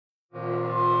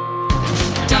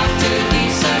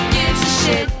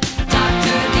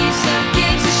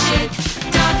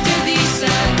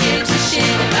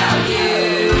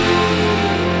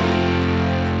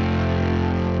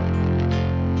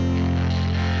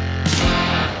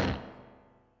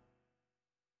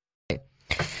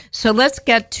So let's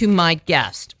get to my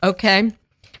guest, okay?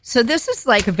 So this is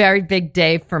like a very big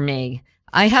day for me.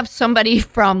 I have somebody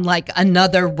from like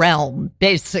another realm,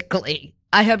 basically.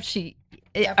 I hope she...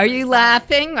 Are you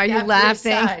laughing? Are you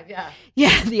laughing? Side, yeah.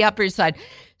 Yeah, the Upper East Side.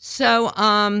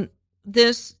 So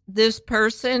this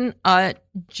person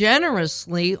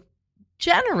generously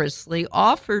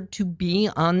offered to be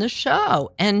on the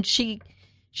show. And she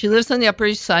lives on the Upper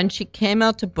East Side. She came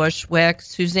out to Bushwick.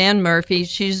 Suzanne Murphy.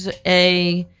 She's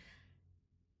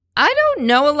I don't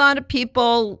know a lot of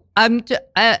people.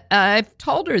 I've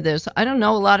told her this. I don't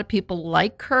know a lot of people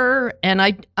like her, and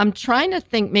I'm trying to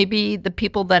think maybe the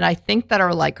people that I think that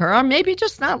are like her are maybe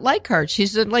just not like her.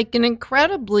 She's like an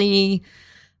incredibly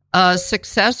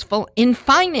successful in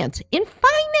finance. In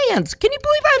finance, can you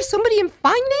believe I have somebody in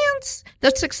finance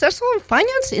that's successful in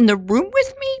finance in the room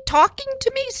with me, talking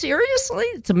to me? Seriously,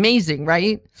 it's amazing,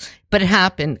 right? But it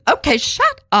happened. Okay,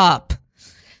 shut up.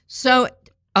 So,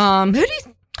 who do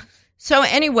you? So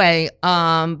anyway,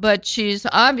 but she's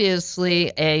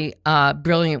obviously a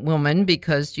brilliant woman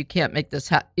because you can't make this.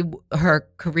 Her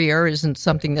career isn't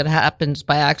something that happens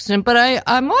by accident. But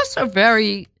I'm also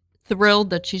very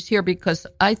thrilled that she's here because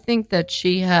I think that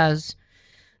she has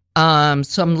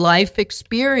some life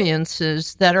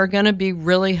experiences that are going to be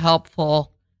really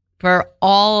helpful for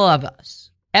all of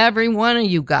us, every one of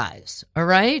you guys. All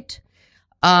right.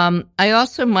 I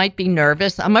also might be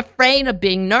nervous. I'm afraid of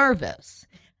being nervous.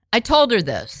 I told her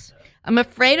this. I'm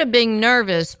afraid of being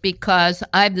nervous because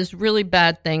I have this really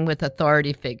bad thing with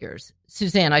authority figures.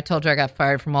 Suzanne, I told her I got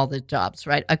fired from all the jobs,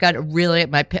 right? I got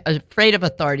I'm afraid of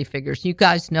authority figures. You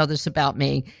guys know this about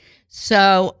me.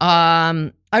 So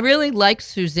I really like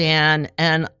Suzanne,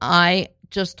 and I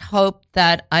just hope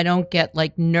that I don't get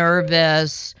like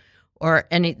nervous or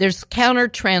there's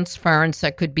countertransference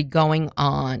that could be going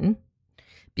on.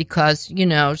 Because, you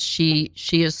know, she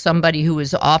is somebody who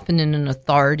is often in an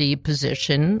authority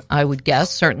position, I would guess.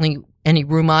 Certainly any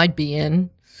room I'd be in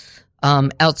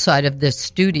outside of this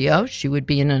studio, she would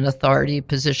be in an authority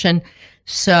position.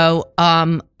 So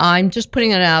I'm just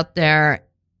putting it out there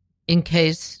in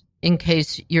case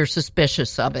you're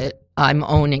suspicious of it. I'm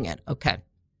owning it. Okay.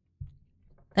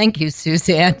 Thank you,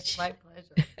 Suzanne. My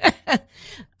pleasure.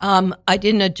 I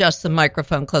didn't adjust the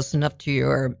microphone close enough to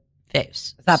your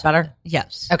face. Is that better?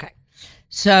 Yes. Okay.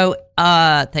 So,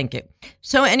 thank you.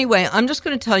 So anyway, I'm just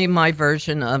going to tell you my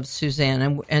version of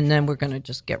Suzanne, and then we're going to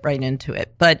just get right into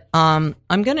it. But I'm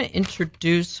going to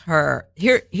introduce her.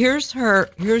 Here's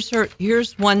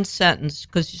one sentence,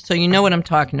 so you know what I'm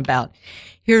talking about.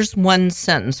 Here's one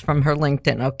sentence from her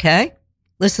LinkedIn. Okay,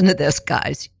 listen to this,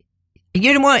 guys.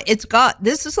 You know what?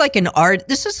 This is like an art.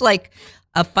 This is like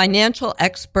a financial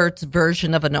expert's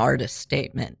version of an artist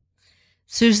statement.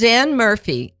 Suzanne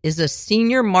Murphy is a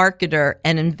senior marketer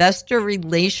and investor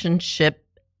relations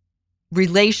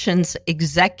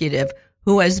executive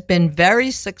who has been very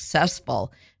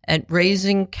successful at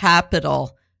raising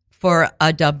capital for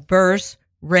a diverse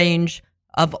range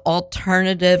of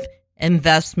alternative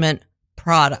investment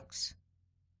products.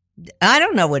 I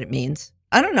don't know what it means,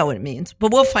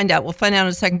 but we'll find out. We'll find out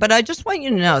in a second. But I just want you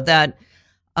to know that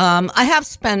I have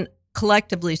spent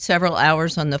collectively several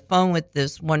hours on the phone with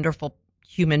this wonderful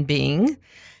human being.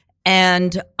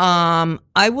 And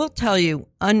I will tell you,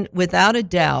 without a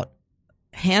doubt,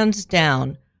 hands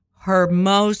down, her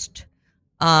most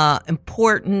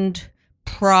important,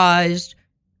 prized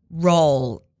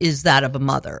role is that of a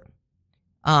mother.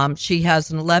 She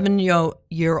has an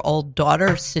 11-year-old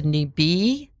daughter, Sydney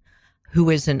B., who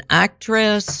is an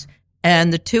actress,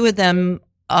 and the two of them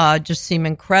just seem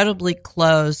incredibly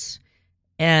close.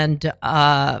 And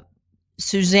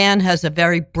Suzanne has a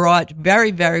very broad, very,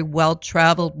 very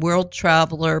well-traveled world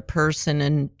traveler person,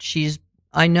 and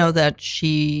I know that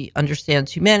she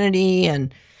understands humanity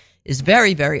and is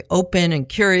very, very open and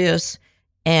curious,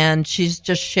 and she's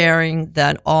just sharing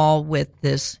that all with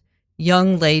this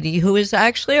young lady who is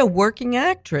actually a working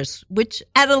actress, which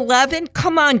at 11,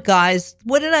 come on, guys,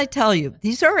 what did I tell you?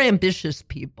 These are ambitious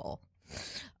people.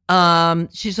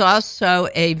 She's also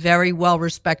a very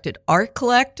well-respected art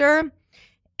collector,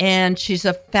 and she's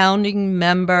a founding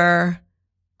member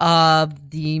of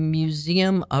the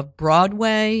Museum of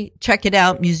Broadway. Check it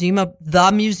out,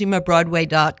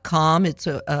 themuseumofbroadway.com.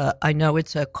 I know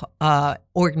it's a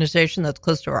organization that's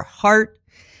close to her heart.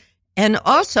 And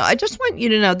also, I just want you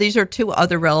to know, these are two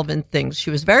other relevant things. She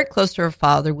was very close to her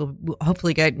father. We'll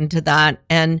hopefully get into that.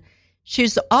 And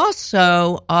she's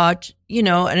also, an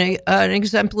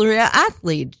exemplary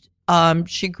athlete.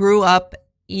 She grew up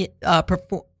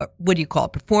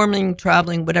performing,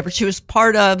 traveling, whatever. She was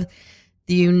part of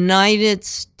the United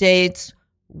States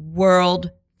World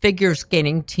figure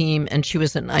skating team, and she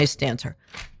was an ice dancer.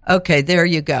 Okay, there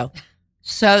you go.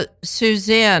 So,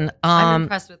 Suzanne, I'm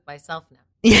impressed with myself now.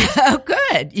 Yeah, oh,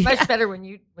 good. It's much better when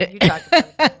you talk about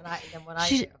it than when I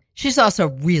do. She's also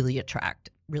really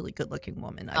attractive, really good-looking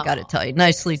woman, I got to tell you.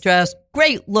 Nicely dressed,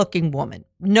 great-looking woman,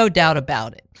 no doubt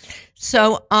about it.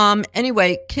 So,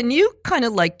 anyway, can you kind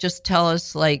of like just tell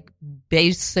us like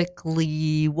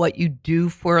basically what you do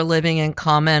for a living and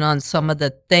comment on some of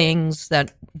the things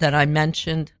that I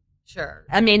mentioned? Sure.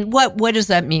 I mean, what does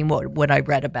that mean, what I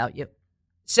read about you?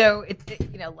 So,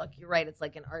 look, you're right. It's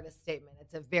like an artist statement.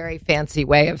 It's a very fancy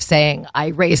way of saying I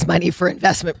raise money for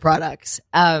investment products.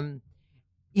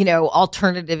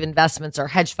 Alternative investments are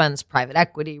hedge funds, private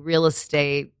equity, real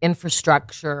estate,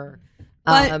 infrastructure.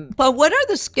 But what are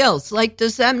the skills? Like,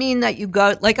 does that mean that you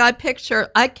go, like I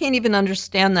can't even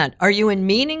understand that. Are you in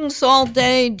meetings all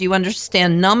day? Do you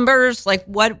understand numbers? Like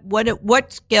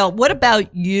what skill, what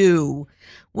about you?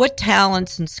 What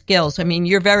talents and skills? I mean,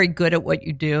 you're very good at what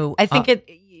you do. I think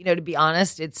to be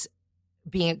honest, it's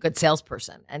being a good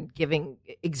salesperson and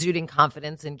exuding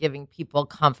confidence and giving people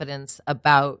confidence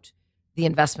about the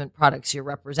investment products you're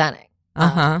representing.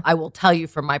 I will tell you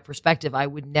from my perspective, I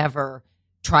would never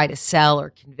try to sell or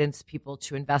convince people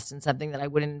to invest in something that I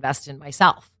wouldn't invest in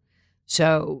myself.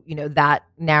 So, that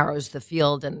narrows the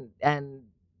field and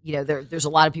there's a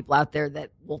lot of people out there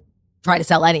that will try to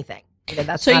sell anything.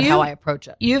 That's not how I approach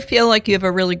it. You feel like you have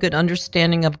a really good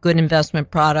understanding of good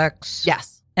investment products.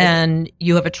 Yes. And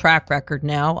you have a track record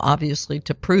now, obviously,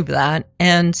 to prove that.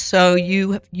 And so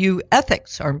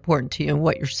ethics are important to you in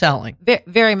what you're selling.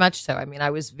 Very much so. I mean,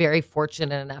 I was very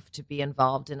fortunate enough to be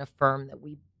involved in a firm that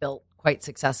we built quite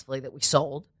successfully that we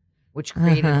sold, which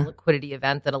created a liquidity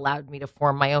event that allowed me to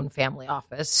form my own family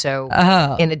office. So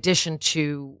in addition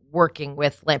to working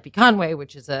with Lampy Conway,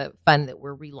 which is a fund that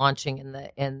we're relaunching in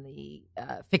the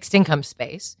fixed income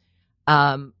space,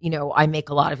 I make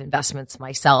a lot of investments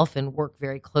myself and work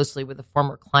very closely with a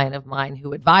former client of mine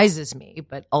who advises me,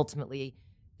 but ultimately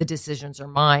the decisions are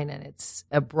mine, and it's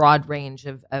a broad range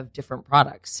of different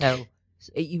products. So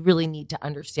you really need to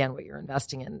understand what you're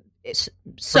investing in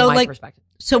from my perspective.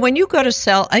 So when you go to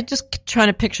sell, I just trying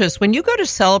to picture this. When you go to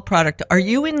sell a product, are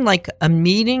you in like a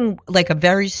meeting, like a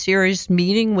very serious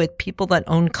meeting with people that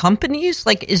own companies?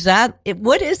 Like,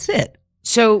 what is it?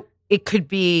 So it could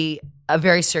be a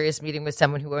very serious meeting with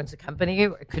someone who owns a company.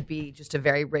 It could be just a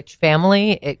very rich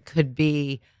family. It could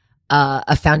be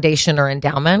a foundation or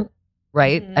endowment,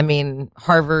 right? Mm-hmm. I mean,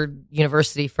 Harvard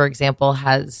University, for example,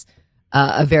 has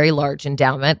a very large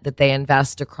endowment that they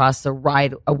invest across a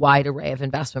wide array of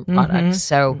investment products.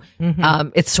 So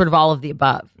it's sort of all of the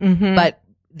above. But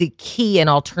the key in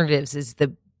alternatives is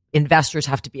the investors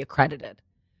have to be accredited.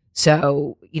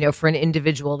 So, for an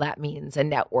individual, that means a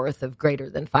net worth of greater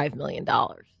than $5 million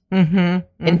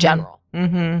in general.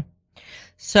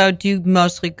 So do you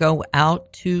mostly go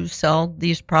out to sell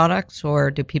these products, or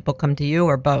do people come to you,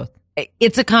 or both?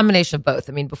 It's a combination of both.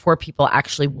 I mean, before people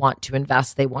actually want to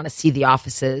invest, they want to see the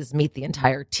offices, meet the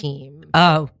entire team,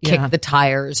 kick the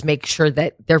tires, make sure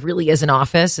that there really is an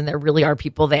office and there really are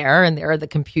people there and there are the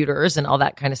computers and all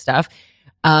that kind of stuff.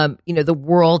 The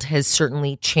world has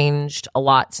certainly changed a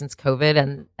lot since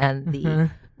COVID and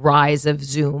the rise of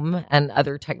Zoom and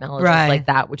other technologies like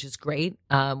that, which is great.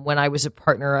 When I was a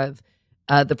partner of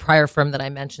the prior firm that I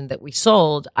mentioned that we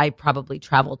sold, I probably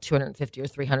traveled 250 or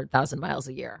 300,000 miles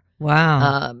a year.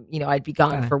 Wow. I'd be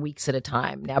gone for weeks at a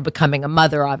time. Now, becoming a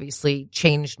mother obviously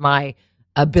changed my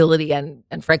ability and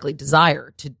frankly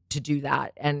desire to do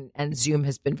that. And Zoom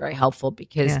has been very helpful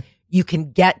because you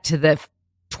can get to the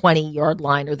 20-yard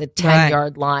line or the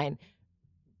 10-yard line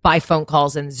by phone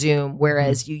calls and Zoom,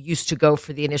 whereas you used to go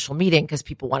for the initial meeting because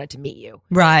people wanted to meet you.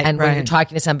 Right. And when you're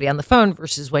talking to somebody on the phone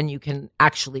versus when you can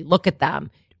actually look at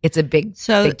them, it's a big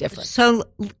difference. So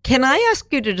can I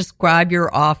ask you to describe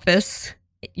your office?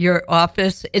 Your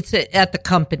office, it's at the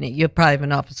company. You probably have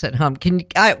an office at home.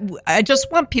 I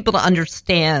just want people to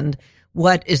understand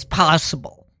what is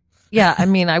possible. Yeah, I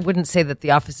mean, I wouldn't say that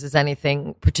the office is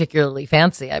anything particularly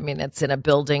fancy. I mean, it's in a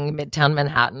building, Midtown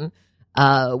Manhattan.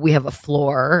 We have a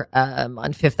floor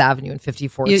on Fifth Avenue and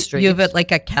 54th Street. You have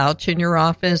like a couch in your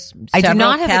office? I do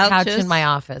not have a couch in my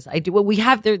office. I do. Well, we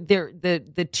have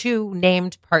the two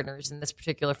named partners in this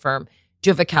particular firm do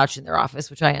have a couch in their office,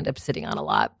 which I end up sitting on a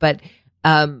lot. But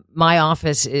my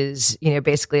office is,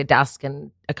 basically a desk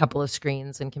and a couple of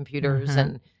screens and computers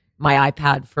and my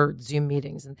iPad for Zoom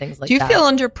meetings and things like that. Do you feel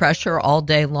under pressure all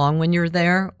day long when you're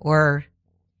there, or?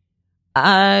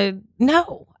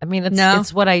 No. I mean,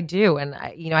 it's what I do. And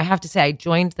I have to say, I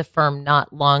joined the firm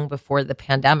not long before the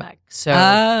pandemic. So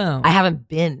I haven't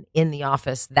been in the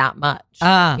office that much.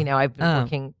 I've been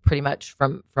working pretty much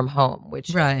from home,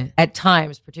 which at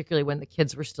times, particularly when the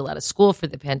kids were still out of school for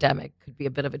the pandemic, could be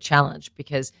a bit of a challenge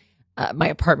because my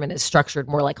apartment is structured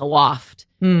more like a loft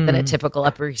than a typical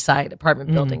Upper East Side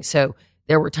apartment building. So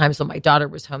there were times when my daughter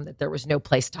was home that there was no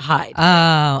place to hide.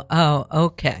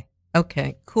 Okay.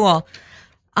 Okay, cool.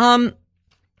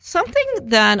 Something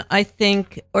that I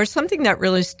think, or something that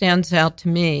really stands out to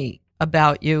me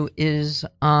about you is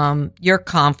your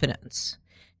confidence.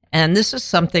 And this is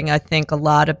something I think a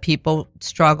lot of people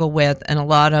struggle with, and a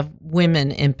lot of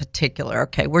women in particular.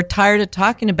 Okay, we're tired of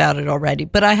talking about it already,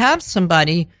 but I have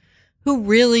somebody who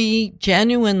really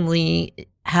genuinely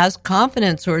has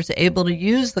confidence or is able to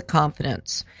use the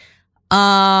confidence in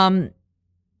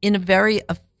a very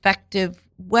effective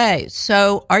way.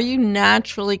 So are you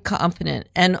naturally confident?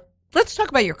 And let's talk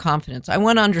about your confidence. I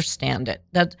want to understand it.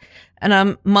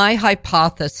 My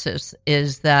hypothesis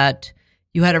is that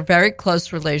you had a very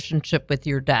close relationship with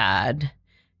your dad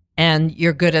and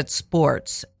you're good at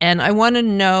sports. And I want to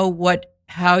know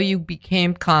how you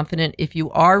became confident, if you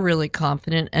are really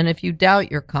confident, and if you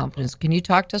doubt your confidence. Can you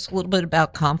talk to us a little bit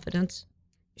about confidence?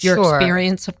 Your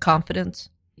experience of confidence?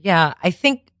 Yeah, I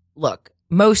think, look,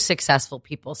 most successful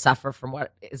people suffer from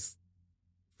what is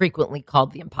frequently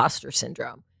called the imposter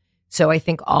syndrome. So I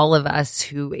think all of us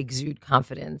who exude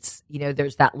confidence,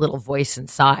 there's that little voice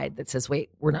inside that says, wait,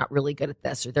 we're not really good at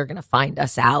this, or they're going to find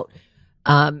us out.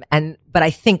 But I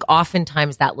think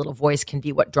oftentimes that little voice can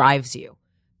be what drives you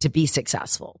to be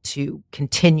successful, to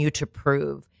continue to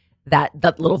prove that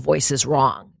that little voice is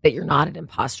wrong, that you're not an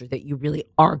imposter, that you really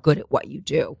are good at what you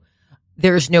do.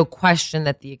 There's no question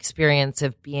that the experience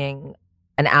of being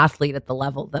an athlete at the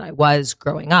level that I was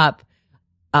growing up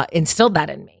instilled that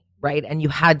in me, right? And you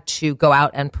had to go out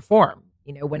and perform.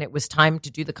 When it was time to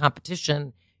do the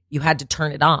competition, you had to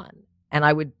turn it on. And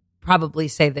I would probably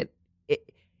say that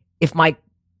if my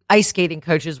ice skating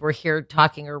coaches were here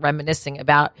talking or reminiscing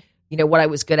about, what I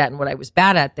was good at and what I was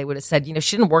bad at, they would have said,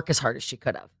 she didn't work as hard as she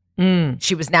could have.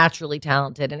 She was naturally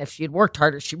talented. And if she had worked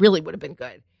harder, she really would have been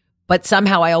good. But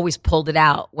somehow I always pulled it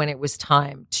out when it was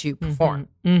time to perform,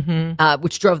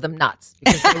 which drove them nuts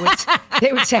because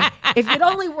they would say, if you'd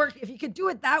only worked, if you could do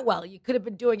it that well, you could have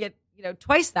been doing it,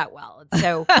 twice that well. And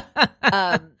so,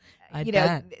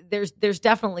 there's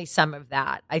definitely some of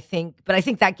that, I think. But I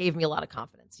think that gave me a lot of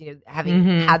confidence, having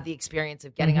had the experience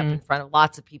of getting up in front of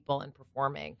lots of people and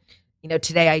performing.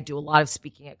 Today I do a lot of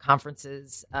speaking at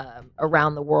conferences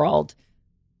around the world,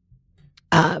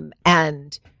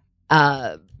 and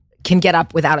can get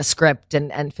up without a script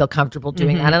and feel comfortable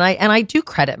doing that. And I do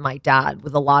credit my dad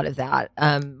with a lot of that.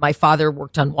 My father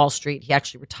worked on Wall Street. He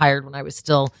actually retired when I was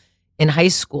still in high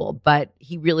school, but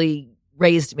he really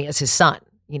raised me as his son,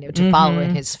 to follow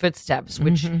in his footsteps,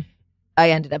 which I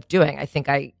ended up doing. I think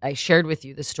I shared with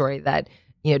you the story that,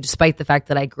 despite the fact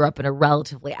that I grew up in a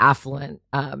relatively affluent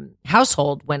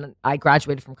household, when I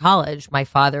graduated from college, my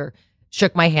father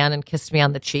shook my hand and kissed me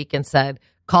on the cheek and said,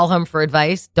 call home for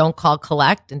advice, don't call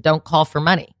collect, and don't call for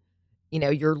money.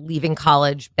 You're leaving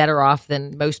college better off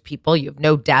than most people. You have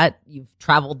no debt. You've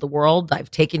traveled the world.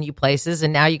 I've taken you places,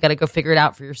 and now you got to go figure it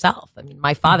out for yourself. I mean,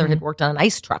 my father had worked on an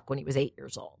ice truck when he was 8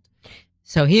 years old.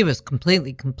 So he was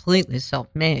completely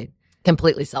self-made.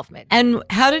 Completely self-made. And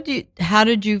how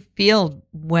did you feel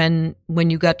when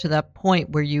you got to that point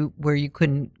where you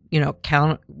couldn't,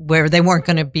 count, where they weren't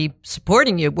going to be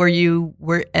supporting you?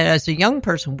 Were as a young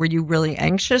person, were you really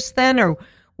anxious then, or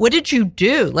what did you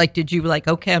do? Like, did you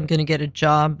okay, I'm going to get a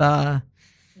job?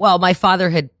 Well, my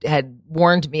father had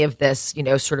warned me of this,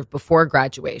 sort of before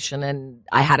graduation, and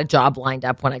I had a job lined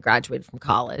up when I graduated from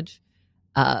college,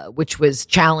 which was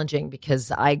challenging because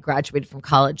I graduated from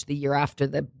college the year after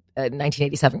the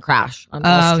 1987 crash on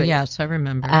Wall Street. Oh, yes, I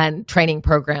remember. And training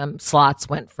program slots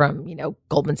went from,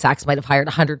 Goldman Sachs might have hired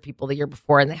 100 people the year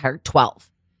before, and they hired 12.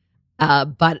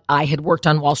 But I had worked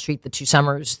on Wall Street the 2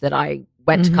 summers that I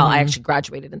went to college. I actually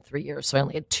graduated in 3 years, so I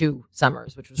only had 2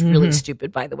 summers, which was really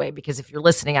stupid, by the way, because if you're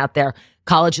listening out there,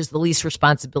 college is the least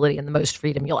responsibility and the most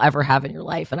freedom you'll ever have in your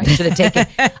life. And I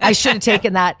should have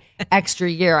taken that extra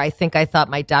year. I thought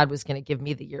my dad was going to give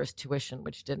me the year's tuition,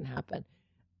 which didn't happen.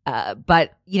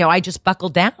 But I just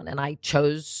buckled down and I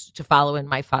chose to follow in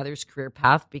my father's career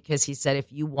path because he said,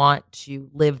 if you want to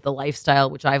live the lifestyle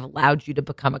which I've allowed you to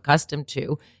become accustomed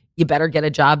to, you better get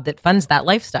a job that funds that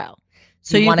lifestyle.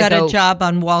 So you got a job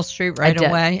on Wall Street right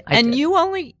away? And you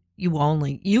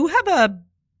have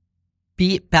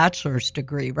a bachelor's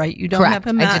degree, right? You don't Correct.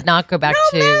 have a I did not go back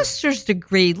to master's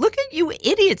degree. Look at you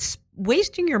idiots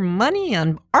wasting your money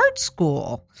on art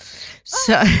school.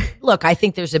 So look, I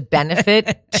think there's a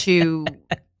benefit to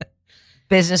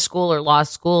business school or law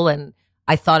school. And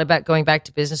I thought about going back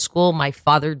to business school. My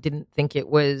father didn't think it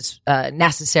was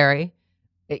necessary.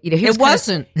 It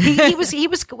wasn't. He was.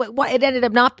 It ended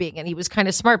up not being, and he was kind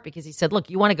of smart because he said, "Look,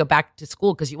 you want to go back to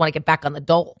school because you want to get back on the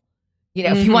dole.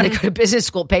 If you want to go to business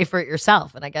school, pay for it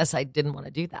yourself." And I guess I didn't want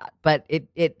to do that, but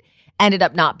it ended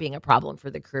up not being a problem for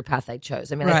the career path I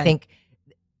chose. I mean, I think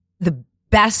the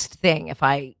best thing,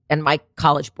 and my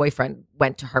college boyfriend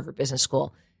went to Harvard Business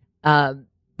School, the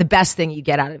best thing you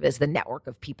get out of it is the network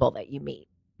of people that you meet.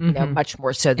 Much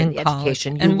more so than the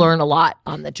education. You learn a lot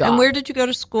on the job. And where did you go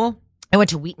to school? I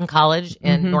went to Wheaton College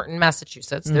in Norton,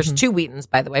 Massachusetts. There's two Wheatons,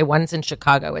 by the way. One's in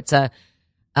Chicago. It's a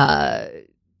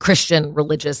Christian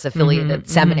religious affiliated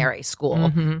seminary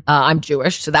school. I'm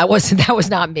Jewish, so that was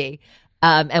not me.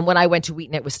 And when I went to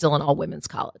Wheaton, it was still an all women's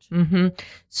college.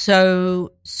 So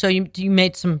you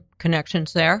made some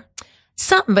connections there?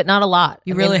 Something, but not a lot.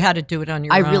 You really had to do it on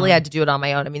your own. I really had to do it on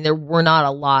my own. I mean, there were not a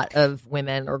lot of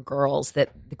women or girls that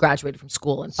graduated from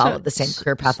school and followed the same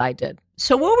career path I did.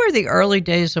 So what were the early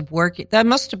days of working? That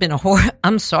must have been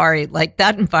I'm sorry, like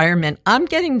that environment. I'm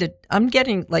getting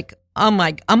like, oh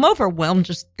my, I'm overwhelmed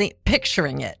just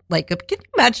picturing it. Like, can you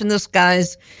imagine this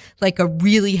guy's like a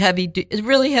really heavy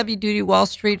duty Wall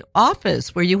Street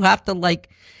office where you have to like,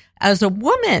 as a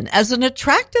woman, as an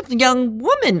attractive young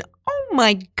woman, oh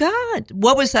my God,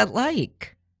 what was that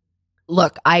like?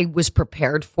 Look, I was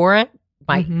prepared for it.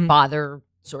 My father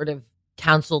sort of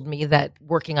counseled me that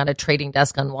working on a trading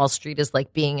desk on Wall Street is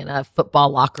like being in a football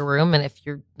locker room. And if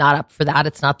you're not up for that,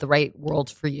 it's not the right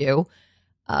world for you.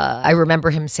 I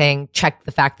remember him saying, check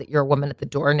the fact that you're a woman at the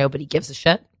door. Nobody gives a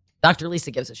shit. Dr.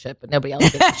 Lisa gives a shit, but nobody else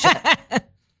gives a shit.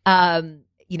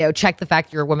 Check the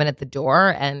fact you're a woman at the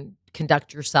door and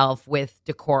conduct yourself with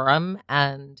decorum.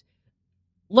 And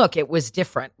look, it was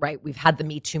different, right? We've had the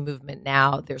Me Too movement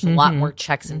now. There's a lot more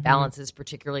checks and balances,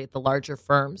 particularly at the larger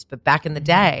firms. But back in the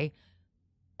day,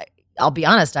 I'll be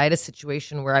honest, I had a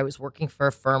situation where I was working for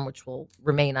a firm which will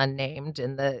remain unnamed,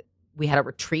 and we had a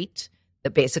retreat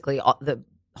that basically the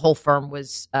whole firm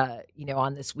was,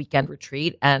 on this weekend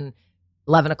retreat. And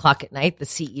 11 o'clock at night, the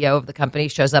CEO of the company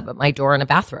shows up at my door in a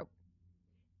bathrobe.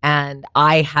 And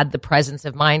I had the presence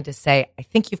of mind to say, I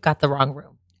think you've got the wrong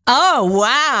room. Oh,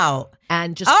 wow.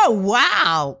 And just, oh,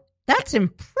 wow. That's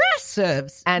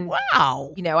impressive. And,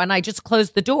 wow. And I just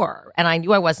closed the door, and I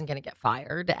knew I wasn't going to get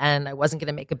fired, and I wasn't going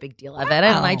to make a big deal of it.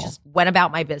 And I just went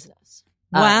about my business.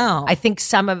 Wow. I think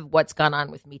some of what's gone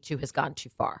on with Me Too has gone too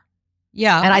far.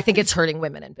 Yeah. And I think it's hurting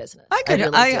women in business. I could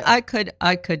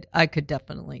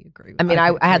definitely agree with that. I mean,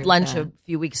 I had lunch a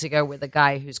few weeks ago with a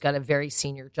guy who's got a very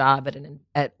senior job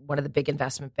at one of the big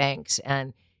investment banks,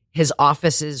 and his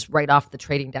office is right off the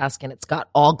trading desk, and it's got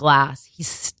all glass.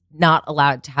 He's not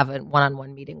allowed to have a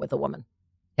one-on-one meeting with a woman.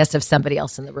 He has to have somebody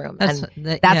else in the room, that's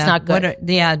not good.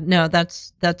 No,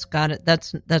 that's got it.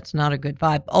 That's not a good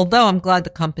vibe. Although I'm glad the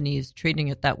company is treating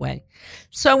it that way.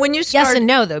 So when you start, yes and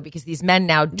no, though, because these men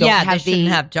now don't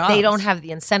have jobs. They don't have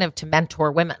the incentive to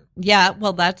mentor women. Yeah,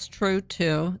 well, that's true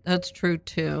too.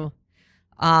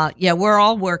 We're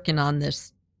all working on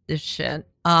this shit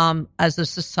as a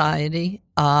society.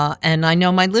 And I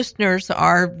know my listeners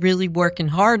are really working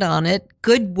hard on it.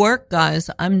 Good work,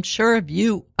 guys. I'm sure of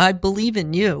you. I believe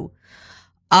in you.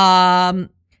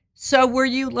 So were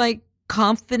you like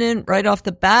confident right off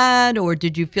the bat, or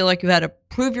did you feel like you had to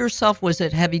prove yourself? Was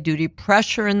it heavy duty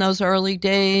pressure in those early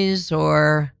days,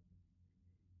 or?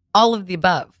 All of the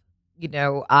above.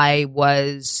 I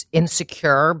was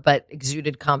insecure, but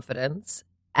exuded confidence.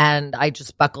 And I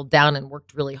just buckled down and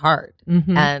worked really hard.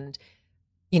 And,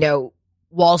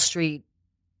 Wall Street,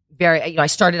 I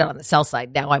started out on the sell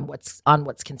side. Now I'm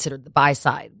what's considered the buy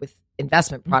side with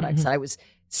investment products. I was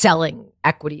selling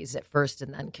equities at first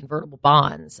and then convertible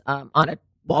bonds on a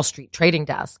Wall Street trading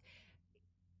desk.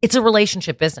 It's a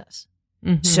relationship business.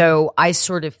 So I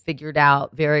sort of figured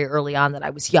out very early on that I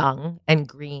was young and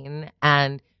green.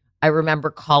 And I remember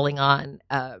calling on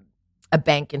a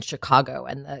bank in Chicago,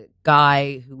 and the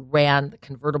guy who ran the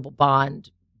convertible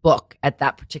bond book at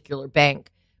that particular bank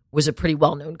was a pretty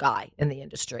well-known guy in the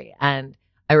industry. And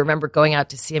I remember going out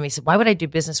to see him. He said, why would I do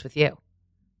business with you?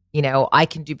 I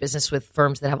can do business with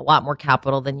firms that have a lot more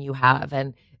capital than you have,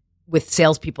 and with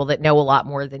salespeople that know a lot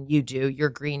more than you do. You're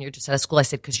green. You're just out of school. I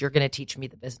said, because you're going to teach me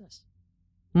the business.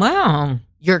 Wow.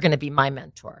 You're going to be my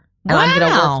mentor. And I'm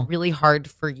going to work really hard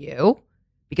for you,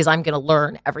 because I'm going to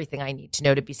learn everything I need to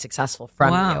know to be successful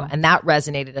from you. And that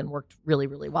resonated and worked really,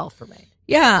 really well for me.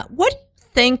 Yeah. What do you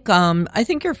think? I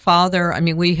think your father,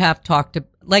 we have talked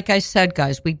like I said,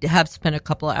 guys, we have spent a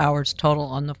couple of hours total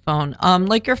on the phone.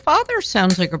 Like your father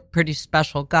sounds like a pretty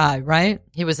special guy, right?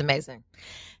 He was amazing.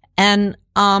 And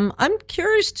I'm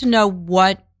curious to know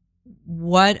what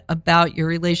about your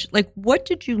relation, like what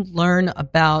did you learn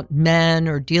about men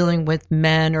or dealing with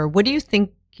men, or what do you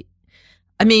think?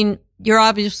 I mean, you're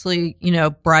obviously,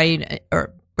 bright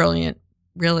or brilliant,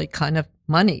 really kind of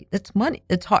money. It's money.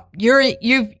 It's hard. You're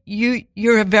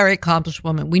a very accomplished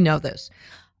woman. We know this.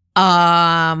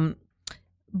 But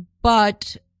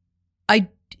I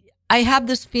have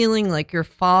this feeling like your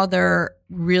father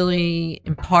really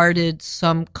imparted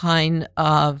some kind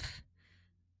of,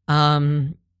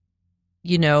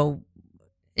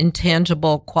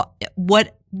 intangible.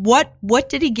 What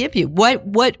did he give you?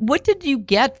 What did you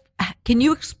get? Can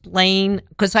you explain?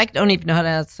 Because I don't even know how to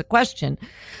ask the question.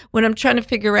 What I'm trying to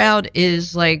figure out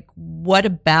is like, what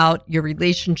about your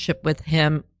relationship with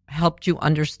him helped you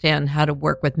understand how to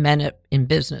work with men in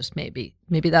business? Maybe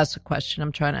that's the question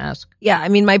I'm trying to ask. Yeah, I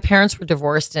mean, my parents were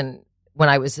divorced when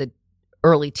I was an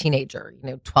early teenager,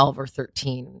 12 or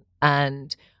 13,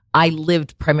 and I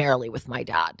lived primarily with my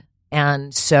dad,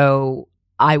 and so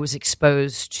I was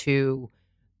exposed to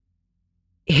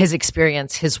his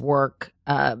experience, his work.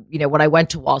 When I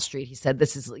went to Wall Street, he said,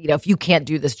 this is, if you can't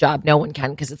do this job, no one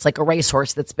can, because it's like a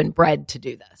racehorse that's been bred to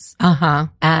do this. Uh-huh.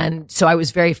 And so I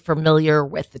was very familiar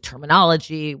with the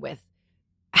terminology, with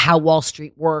how Wall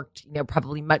Street worked,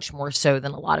 probably much more so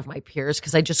than a lot of my peers,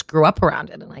 because I just grew up around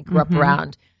it. And I grew up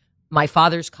around my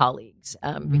father's colleagues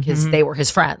because they were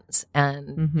his friends.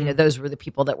 And, those were the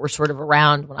people that were sort of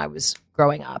around when I was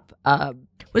growing up.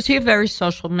 Was he a very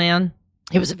social man?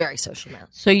 He was a very social man.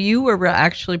 So you were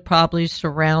actually probably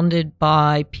surrounded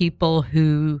by people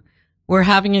who were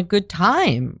having a good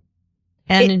time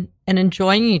and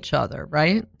enjoying each other,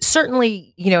 right?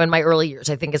 Certainly, in my early years,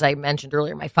 I think as I mentioned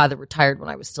earlier, my father retired when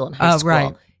I was still in high school.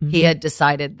 Right. He had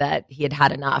decided that he had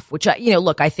had enough, which,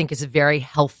 I think is a very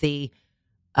healthy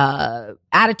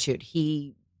attitude.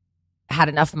 He had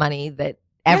enough money that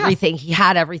he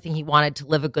had everything he wanted to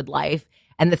live a good life.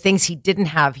 And the things he didn't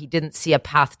have, he didn't see a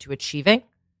path to achieving.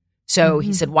 So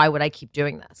he said, why would I keep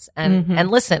doing this?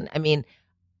 And listen, I mean,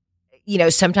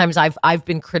 sometimes I've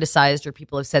been criticized, or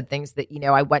people have said things that,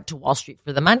 I went to Wall Street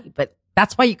for the money, but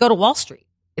that's why you go to Wall Street.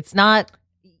 It's not,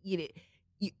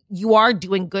 you are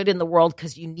doing good in the world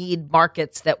because you need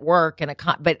markets that work.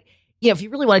 But if you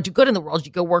really want to do good in the world,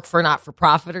 you go work for a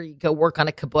not-for-profit, or you go work on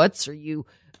a kibbutz, or you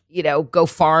go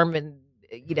farm in,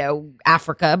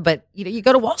 Africa. But, you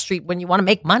go to Wall Street when you want to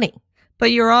make money.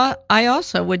 But I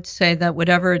also would say that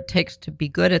whatever it takes to be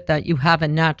good at that, you have a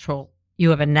knack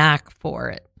for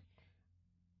it.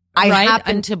 I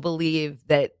happen to believe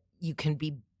that you can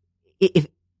be, if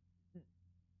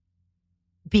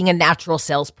being a natural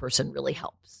salesperson really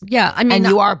helps. Yeah, I mean, and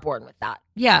you are born with that.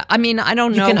 Yeah, I mean, I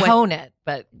don't know. You can hone it,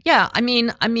 but yeah, I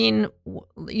mean,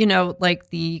 like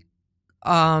the,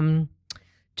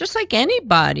 just like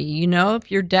anybody, if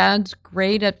your dad's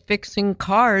great at fixing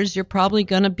cars, you're probably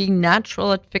going to be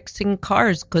natural at fixing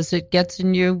cars because it gets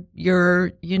in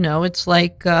it's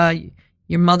like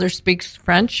your mother speaks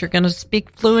French, you're going to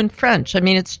speak fluent French. I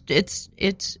mean,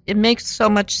 it makes so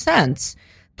much sense.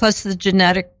 Plus the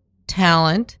genetic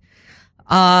talent.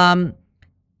 But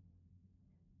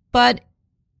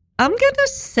I'm going to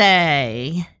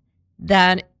say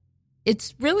that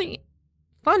it's really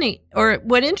funny, or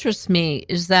what interests me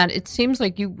is that it seems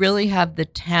like you really have the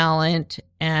talent,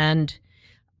 and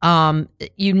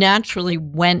you naturally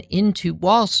went into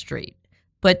Wall Street,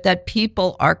 but that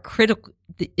people are critical.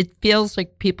 It feels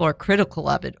like people are critical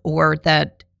of it, or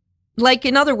that, like,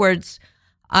 in other words,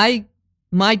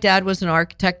 my dad was an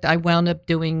architect. I wound up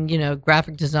doing,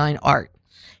 graphic design art.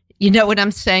 You know what I'm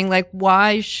saying? Like,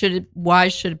 why should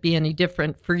it be any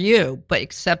different for you? But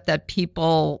except that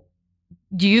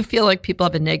do you feel like people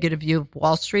have a negative view of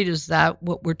Wall Street? Is that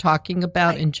what we're talking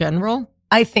about in general?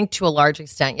 I think to a large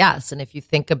extent, yes. And if you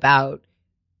think about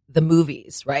the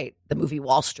movies, right? The movie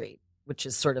Wall Street, which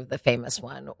is sort of the famous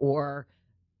one, or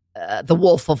The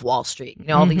Wolf of Wall Street,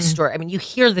 all these stories. I mean, you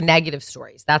hear the negative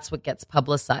stories. That's what gets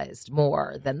publicized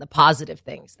more than the positive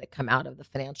things that come out of the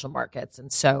financial markets.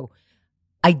 And so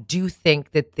I do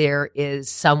think that there is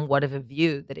somewhat of a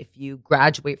view that if you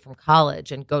graduate from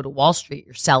college and go to Wall Street,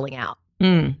 you're selling out.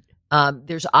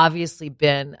 There's obviously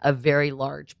been a very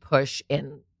large push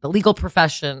in the legal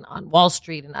profession, on Wall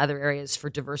Street and other areas,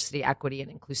 for diversity, equity,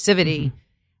 and inclusivity.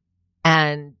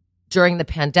 And during the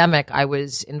pandemic, I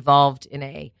was involved in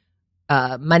a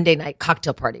Monday night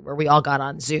cocktail party where we all got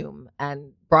on Zoom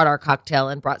and brought our cocktail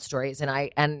and brought stories.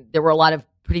 And there were a lot of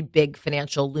pretty big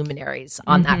financial luminaries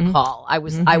on that call. I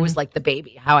was like the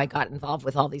baby. How I got involved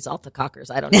with all these Alta cockers,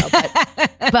 I don't know.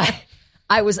 But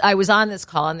I was on this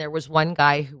call, and there was one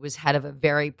guy who was head of a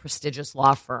very prestigious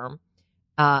law firm.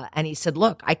 And he said,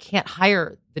 look, I can't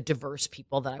hire the diverse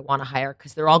people that I want to hire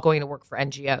because they're all going to work for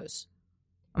NGOs.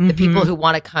 The people who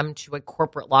want to come to a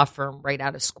corporate law firm right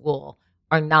out of school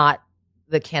are not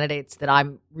the candidates that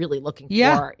I'm really looking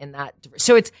for in that.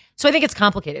 So I think it's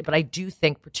complicated, but I do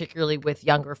think particularly with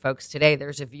younger folks today,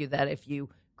 there's a view that if you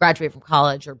graduate from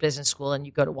college or business school and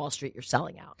you go to Wall Street, you're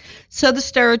selling out. So the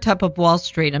stereotype of Wall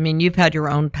Street, I mean, you've had your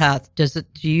own path. Do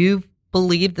you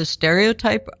believe the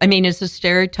stereotype? I mean, is the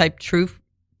stereotype true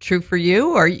for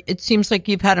you? Or it seems like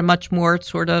you've had a much more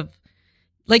sort of,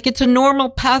 like it's a normal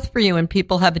path for you and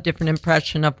people have a different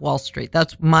impression of Wall Street.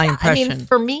 That's my impression. I mean,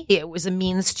 for me, it was a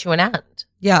means to an end.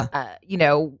 Yeah.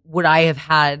 Would I have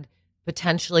had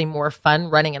potentially more fun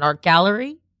running an art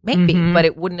gallery? Maybe, but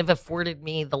it wouldn't have afforded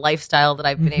me the lifestyle that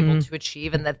I've been able to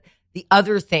achieve and the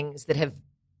other things that have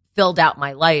filled out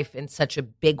my life in such a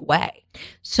big way.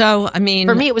 So, I mean,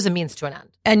 for me, it was a means to an end.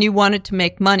 And you wanted to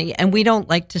make money, and we don't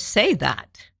like to say that.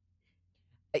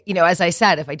 As I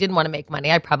said, if I didn't want to make money,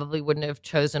 I probably wouldn't have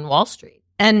chosen Wall Street.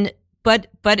 But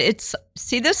it's,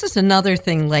 see, this is another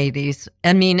thing, ladies.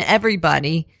 I mean,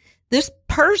 everybody, this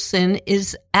person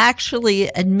is actually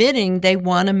admitting they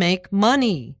want to make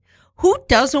money. Who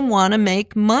doesn't want to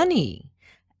make money?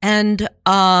 And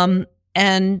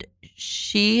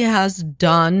she has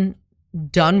done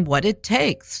what it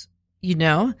takes,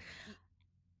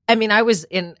 I mean, I was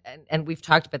in, and we've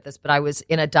talked about this, but I was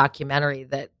in a documentary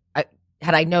that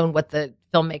had I known what the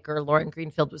filmmaker Lauren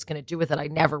Greenfield was going to do with it, I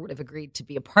never would have agreed to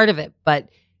be a part of it. But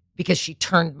because she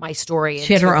turned my story into...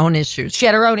 She had her own issues. She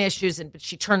had her own issues, but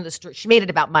she turned the story... She made it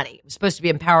about money. It was supposed to be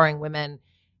empowering women,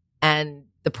 and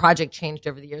the project changed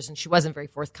over the years, and she wasn't very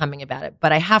forthcoming about it.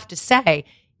 But I have to say,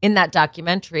 in that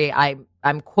documentary,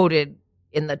 I'm quoted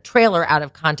in the trailer out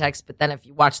of context, but then if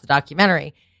you watch the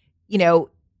documentary,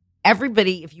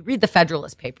 everybody, if you read the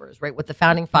Federalist Papers, right, what the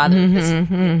founding fathers,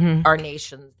 our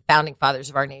nation, the founding fathers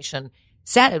of our nation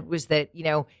said was that,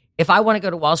 if I want to go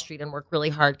to Wall Street and work really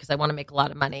hard because I want to make a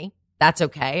lot of money, that's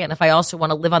okay. And if I also want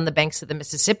to live on the banks of the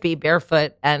Mississippi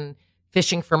barefoot and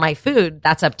fishing for my food,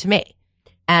 that's up to me.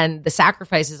 And the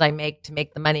sacrifices I make to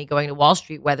make the money going to Wall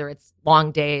Street, whether it's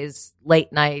long days,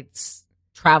 late nights,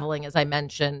 traveling, as I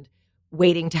mentioned,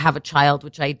 waiting to have a child,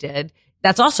 which I did,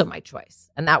 that's also my choice.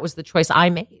 And that was the choice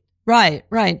I made. Right.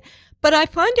 But I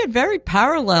find it very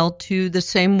parallel to the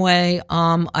same way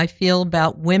I feel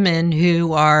about women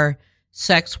who are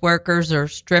sex workers or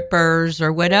strippers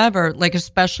or whatever, like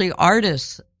especially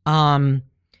artists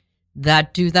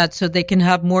that do that so they can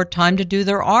have more time to do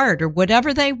their art or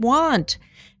whatever they want.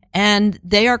 And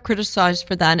they are criticized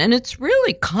for that. And it's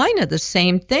really kind of the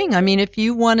same thing. I mean, if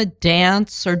you want to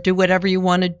dance or do whatever you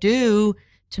want to do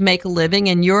to make a living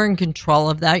and you're in control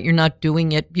of that, you're not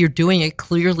doing it. You're doing it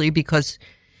clearly because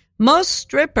most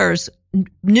strippers,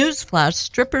 newsflash,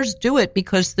 strippers do it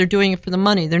because they're doing it for the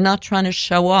money. They're not trying to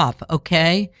show off.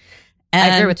 Okay.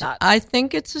 And I agree with that. I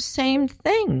think it's the same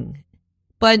thing.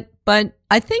 But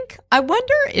I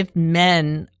wonder if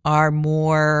men are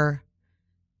more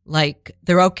like,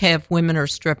 they're okay if women are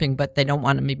stripping, but they don't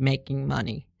want to be making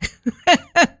money.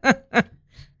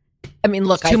 I mean,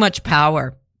 look, too much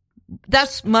power.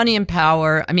 That's money and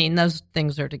power. I mean, those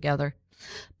things are together.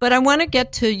 But I want to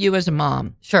get to you as a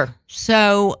mom. Sure.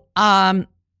 So,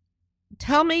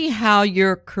 tell me how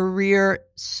your career.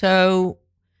 So,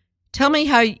 tell me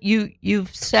how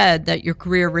you've said that your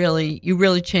career you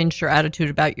really changed your attitude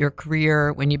about your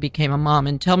career when you became a mom,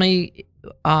 and tell me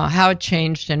how it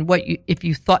changed and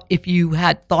if you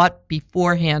had thought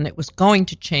beforehand it was going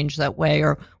to change that way,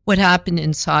 or what happened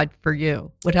inside for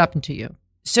you. What happened to you?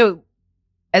 So,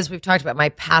 as we've talked about, my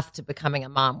path to becoming a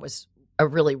mom was a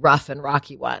really rough and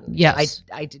rocky one. Yes.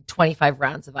 I did 25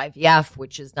 rounds of IVF,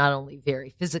 which is not only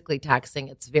very physically taxing,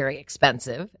 it's very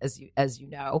expensive, as you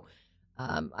know.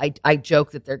 I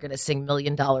joke that they're going to sing $1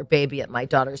 Million Baby at my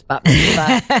daughter's bat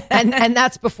mitzvah, and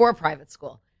that's before private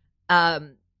school.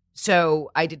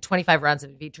 So I did 25 rounds of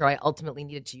in vitro. I ultimately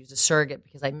needed to use a surrogate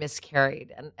because I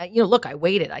miscarried. And look, I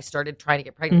waited. I started trying to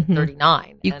get pregnant at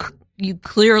 39. You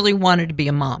clearly wanted to be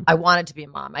a mom. I wanted to be a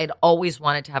mom. I had always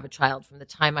wanted to have a child from the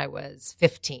time I was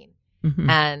 15.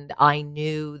 And I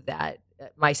knew that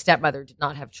my stepmother did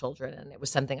not have children. And it was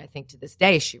something I think to this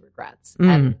day she regrets.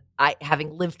 And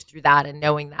having lived through that and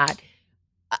knowing that,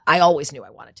 I always knew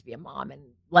I wanted to be a mom. And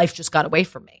life just got away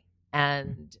from me.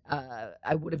 And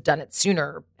I would have done it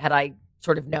sooner had I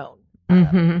sort of known.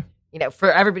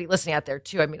 for everybody listening out there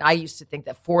too, I mean, I used to think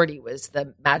that 40 was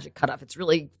the magic cutoff. It's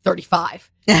really 35,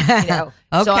 Okay.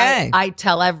 So I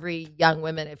tell every young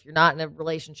woman, if you're not in a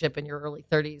relationship in your early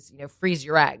 30s, freeze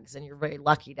your eggs. And you're very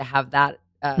lucky to have that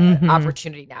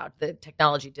opportunity now. The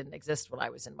technology didn't exist when I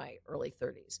was in my early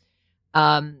 30s.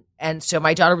 And so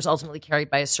my daughter was ultimately carried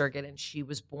by a surrogate, and she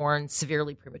was born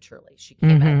severely prematurely. She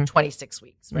came at 26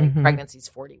 weeks, right? Pregnancy's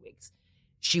 40 weeks.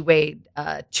 She weighed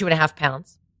 2.5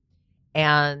 pounds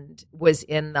and was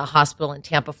in the hospital in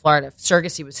Tampa, Florida.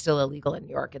 Surrogacy was still illegal in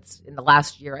New York. It's in the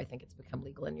last year, I think it's become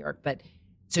legal in New York. But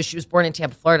so she was born in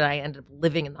Tampa, Florida. I ended up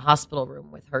living in the hospital room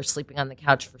with her, sleeping on the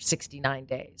couch for 69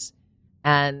 days.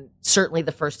 And certainly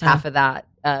the first half of that,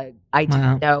 I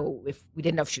didn't know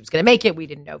if she was going to make it. We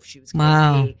didn't know if she was going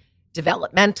to be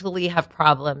developmentally have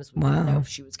problems. We didn't know if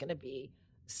she was going to be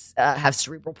have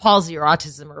cerebral palsy or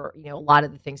autism or a lot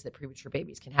of the things that premature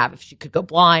babies can have. If she could go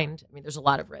blind, I mean, there's a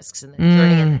lot of risks. And the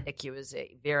journey in the NICU is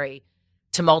a very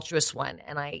tumultuous one.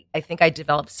 And I think I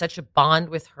developed such a bond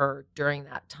with her during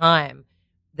that time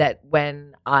that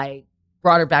when I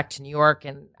brought her back to New York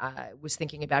and was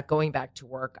thinking about going back to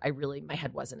work, my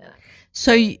head wasn't in it.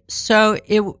 So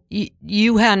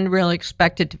you hadn't really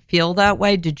expected to feel that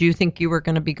way. Did you think you were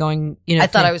going to be going? I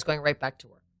thought I was going right back to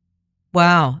work.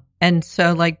 Wow. And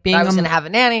so, like being, I was going to have a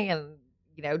nanny, and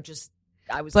I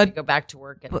was going to go back to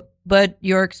work. But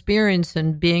your experience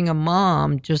in being a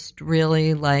mom just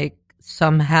really like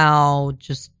somehow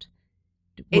just,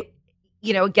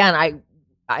 again,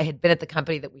 I had been at the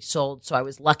company that we sold, so I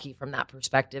was lucky from that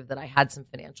perspective that I had some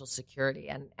financial security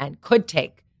and could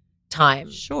take time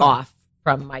off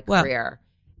from my career.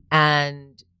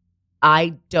 And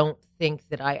I don't think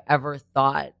that I ever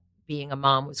thought being a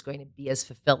mom was going to be as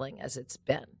fulfilling as it's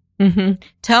been. Mm-hmm.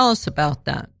 Tell us about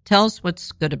that. Tell us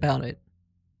what's good about it.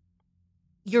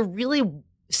 You're really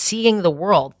seeing the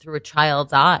world through a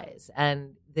child's eyes,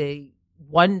 and the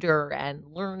wonder and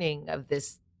learning of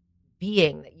this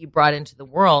being that you brought into the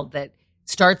world that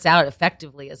starts out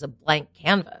effectively as a blank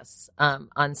canvas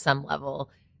on some level.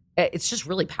 It's just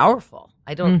really powerful.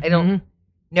 I don't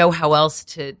know how else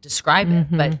to describe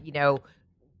it, but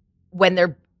when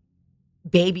they're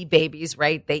babies,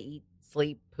 right? They eat,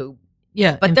 sleep, poop.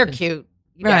 Yeah. But they're cute,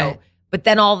 you know. But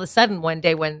then all of a sudden one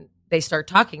day when they start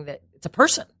talking, that it's a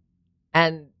person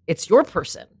and it's your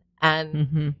person,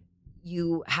 and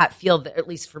you feel that, at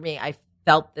least for me, I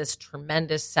felt this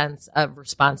tremendous sense of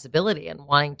responsibility and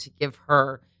wanting to give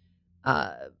her,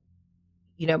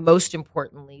 most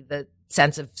importantly, the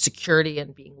sense of security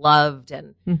and being loved,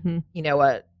 and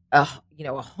a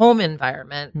home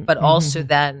environment, but also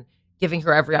then giving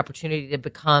her every opportunity to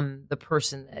become the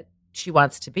person that she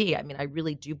wants to be. I mean, I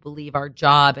really do believe our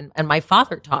job, and my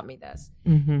father taught me this.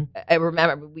 I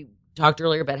remember we talked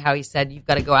earlier about how he said, you've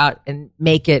got to go out and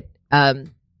make it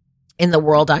in the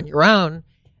world on your own.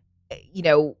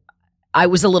 I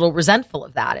was a little resentful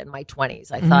of that in my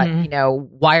 20s. I thought,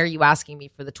 why are you asking me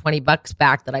for the $20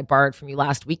 back that I borrowed from you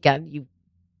last weekend? You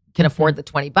can afford the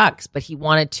 $20. But he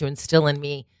wanted to instill in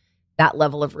me that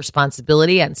level of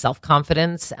responsibility and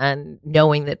self-confidence and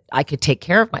knowing that I could take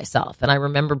care of myself. And I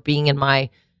remember being in my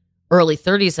early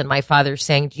 30s and my father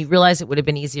saying, do you realize it would have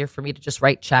been easier for me to just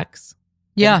write checks?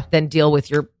 Than deal with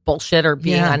your bullshit or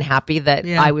being unhappy that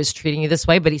I was treating you this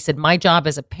way. But he said, my job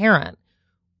as a parent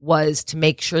was to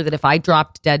make sure that if I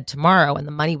dropped dead tomorrow and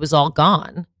the money was all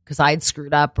gone because I had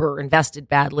screwed up or invested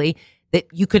badly, that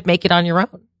you could make it on your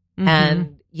own.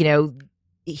 And,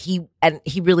 he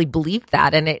really believed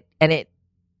that. And it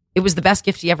was the best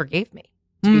gift he ever gave me,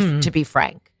 to be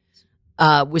frank,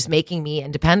 was making me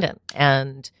independent.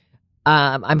 And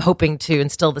I'm hoping to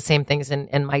instill the same things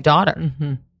in my daughter.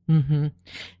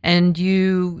 And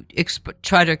you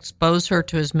try to expose her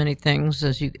to as many things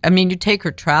as you take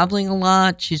her traveling a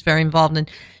lot. She's very involved in.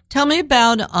 Tell me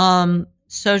about,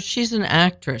 so she's an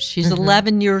actress. She's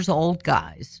 11 years old,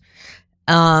 guys.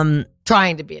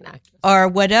 Trying to be an actress. Or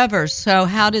whatever. So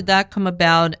how did that come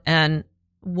about? And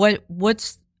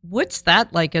what's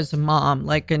that like as a mom?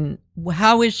 Like, and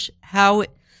how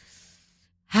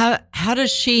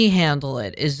does she handle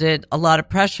it? Is it a lot of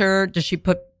pressure? Does she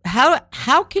put,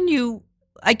 how can you,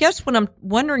 I guess what I'm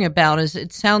wondering about is,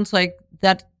 it sounds like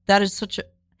that is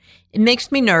it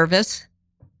makes me nervous,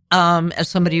 as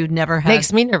somebody who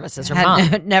makes me nervous as her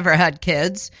mom. Never had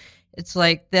kids. It's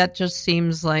like, that just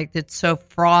seems like it's so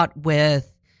fraught with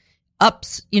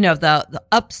ups, the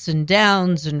ups and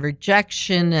downs and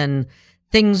rejection and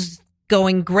things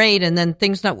going great and then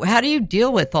things not. How do you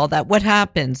deal with all that? What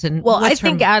happens? And I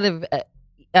think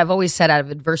I've always said out of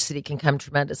adversity can come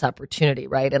tremendous opportunity,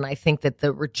 right? And I think that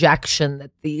the rejection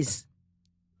that these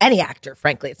any actor,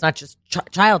 frankly, it's not just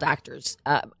child actors,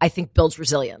 I think builds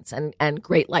resilience and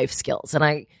great life skills. And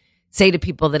I say to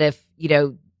people that if,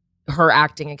 her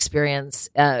acting experience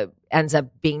ends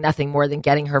up being nothing more than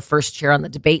getting her first chair on the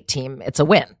debate team, it's a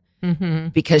win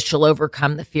because she'll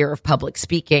overcome the fear of public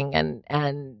speaking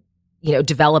and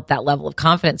develop that level of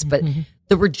confidence. But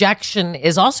the rejection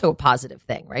is also a positive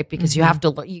thing, right? Because you have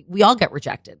to, we all get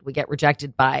rejected. We get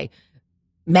rejected by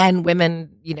men,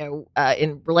 women,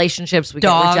 in relationships. We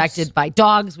Dogs. Get rejected by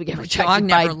dogs. We get rejected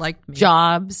by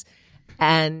jobs.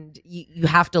 And you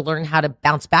have to learn how to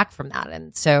bounce back from that.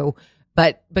 And so,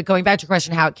 but going back to your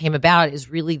question, how it came about is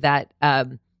really that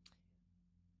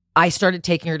I started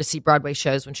taking her to see Broadway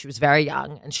shows when she was very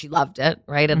young, and she loved it,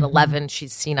 right? At 11,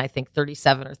 she's seen, I think,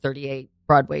 37 or 38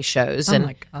 Broadway shows. Oh,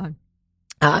 my God.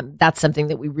 That's something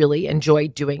that we really enjoy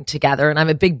doing together. And I'm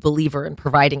a big believer in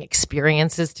providing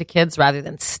experiences to kids rather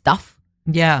than stuff.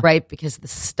 Yeah. Right? Because the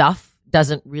stuff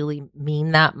doesn't really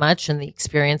mean that much, and the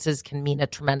experiences can mean a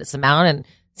tremendous amount. And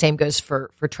same goes for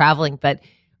traveling. But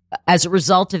as a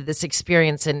result of this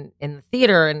experience in the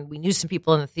theater, and we knew some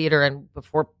people in the theater, and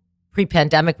before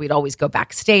pre-pandemic, we'd always go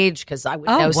backstage because I would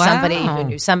know somebody who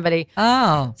knew somebody.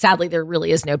 Oh. Sadly, there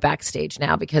really is no backstage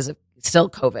now because of still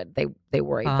COVID. They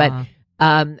worry.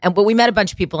 But we met a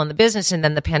bunch of people in the business, and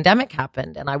then the pandemic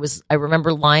happened. And I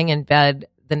remember lying in bed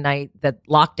the night that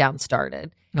lockdown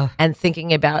started and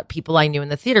thinking about people I knew in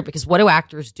the theater, because what do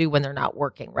actors do when they're not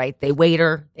working, right? They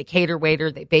cater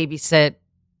waiter, they babysit.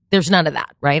 There's none of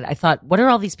that, right? I thought, what are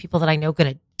all these people that I know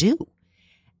going to do?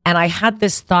 And I had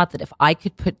this thought that if I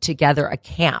could put together a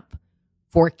camp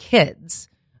for kids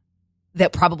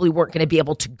that probably weren't going to be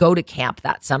able to go to camp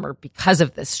that summer because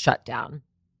of this shutdown,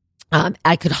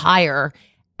 I could hire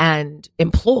and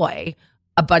employ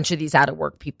a bunch of these out of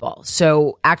work people.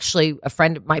 So actually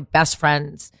my best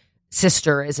friend's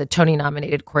sister is a Tony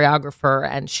nominated choreographer,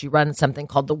 and she runs something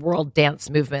called the World Dance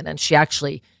Movement. And she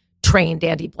actually trained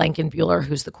Andy Blankenbuehler,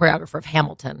 who's the choreographer of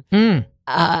Hamilton.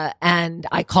 And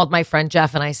I called my friend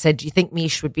Jeff and I said, do you think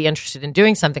Mish would be interested in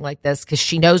doing something like this? Because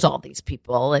she knows all these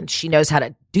people and she knows how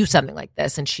to do something like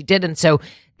this. And she did. And so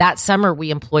that summer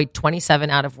we employed 27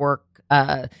 out of work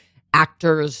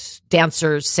actors,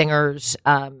 dancers, singers,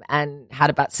 and had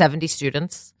about 70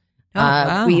 students.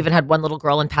 Wow. We even had one little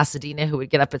girl in Pasadena who would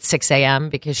get up at 6 a.m.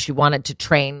 because she wanted to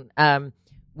train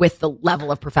with the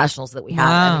level of professionals that we had.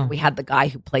 Wow. I mean, we had the guy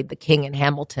who played the king in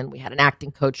Hamilton. We had an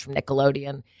acting coach from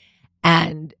Nickelodeon.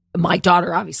 And my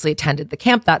daughter obviously attended the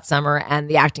camp that summer, and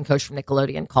the acting coach from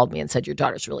Nickelodeon called me and said, your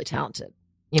daughter's really talented.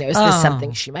 Is this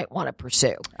something she might want to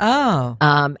pursue? Oh.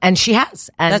 And she has.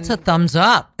 And, that's a thumbs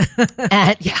up.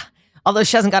 And yeah. Although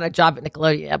she hasn't got a job at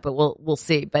Nickelodeon yet, but we'll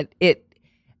see. But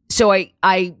so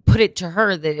I put it to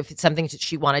her that if it's something that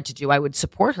she wanted to do, I would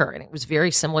support her. And it was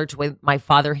very similar to the way my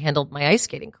father handled my ice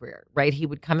skating career, right? He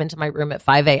would come into my room at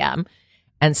 5 a.m.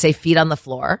 and say, feet on the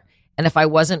floor. And if I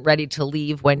wasn't ready to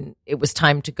leave when it was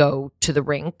time to go to the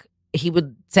rink, he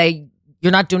would say,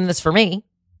 you're not doing this for me.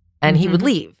 And he would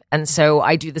leave. And so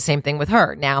I do the same thing with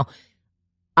her. Now,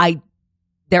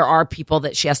 there are people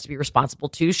that she has to be responsible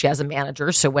to. She has a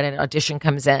manager. So when an audition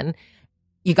comes in,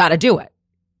 you got to do it.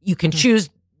 You can choose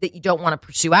that you don't want to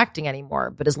pursue acting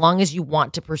anymore. But as long as you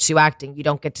want to pursue acting, you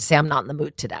don't get to say, I'm not in the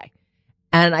mood today.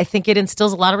 And I think it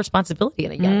instills a lot of responsibility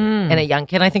in a young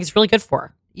kid. I think it's really good for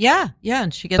her. Yeah. Yeah.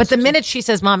 And she gets. But the minute she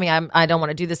says, Mommy, I don't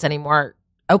want to do this anymore.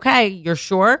 Okay. You're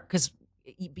sure? Because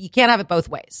you can't have it both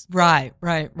ways. Right.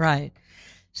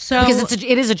 So because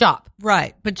it is a job.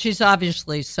 Right. But she's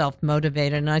obviously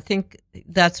self-motivated. And I think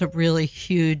that's a really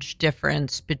huge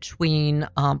difference between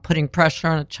putting pressure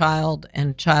on a child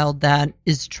and a child that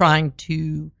is trying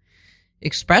to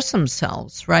express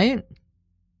themselves, right?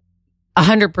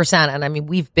 100%. And I mean,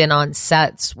 we've been on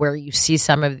sets where you see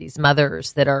some of these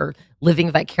mothers that are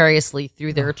living vicariously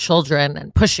through their children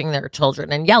and pushing their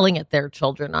children and yelling at their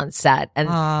children on set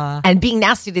and being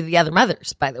nasty to the other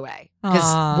mothers, by the way,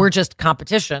 because we're just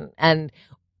competition and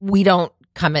we don't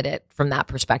come at it from that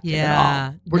perspective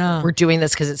at all. We're doing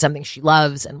this because it's something she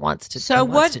loves and wants to,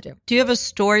 do. Do you have a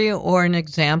story or an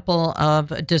example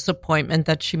of a disappointment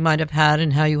that she might have had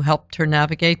and how you helped her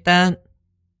navigate that?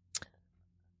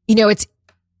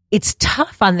 It's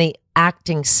tough on the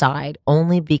acting side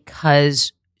only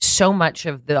because so much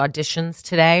of the auditions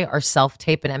today are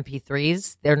self-tape and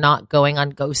MP3s. They're not going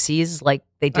on go-sees like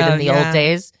they did in the old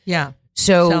days. Yeah.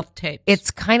 So self-tapes.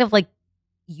 It's kind of like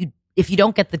if you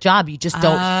don't get the job, you just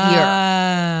don't hear.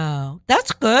 Oh,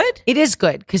 that's good. It is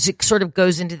good because it sort of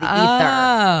goes into the ether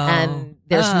and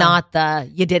There's not the,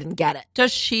 you didn't get it.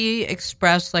 Does she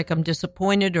express like, I'm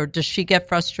disappointed, or does she get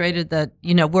frustrated that,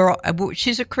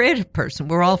 she's a creative person.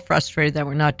 We're all frustrated that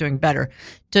we're not doing better.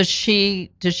 Does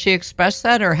she express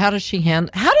that, or how does she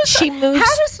handle, how does an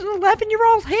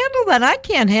 11-year-old handle that? I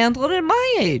can't handle it at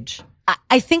my age.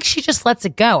 I think she just lets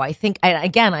it go. I think,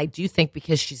 again, I do think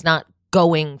because she's not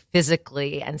going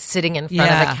physically and sitting in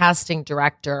front of a casting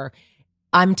director,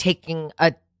 I'm taking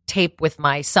a tape with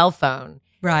my cell phone.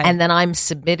 Right. And then I'm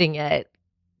submitting it.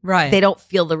 Right. They don't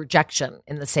feel the rejection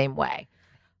in the same way.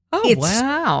 Oh, it's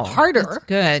wow. harder. That's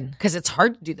good. Because it's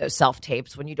hard to do those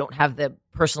self-tapes when you don't have the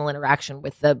personal interaction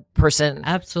with the person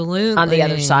absolutely on the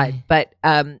other side. But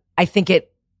I think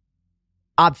it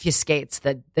obfuscates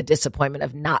the disappointment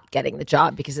of not getting the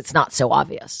job because it's not so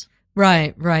obvious.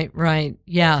 Right.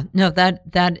 Yeah. No,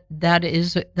 that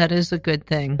is a good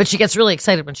thing. But she gets really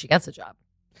excited when she gets a job.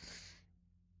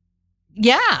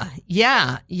 Yeah.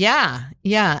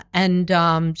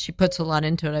 And she puts a lot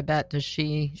into it, I bet. Does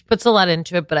she? She puts a lot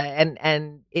into it, but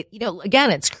and it, again,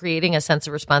 it's creating a sense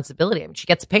of responsibility. I mean, she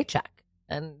gets a paycheck,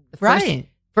 and the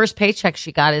first paycheck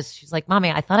she got she's like,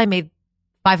 "Mommy, I thought I made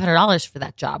 $500 for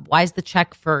that job. Why is the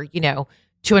check for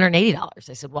 $280?"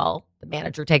 I said, "Well, the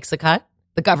manager takes a cut,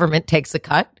 the government takes a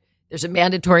cut. There's a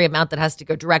mandatory amount that has to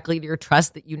go directly to your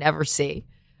trust that you never see.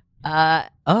 The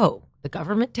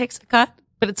government takes a cut."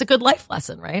 But it's a good life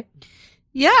lesson, right?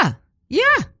 Yeah.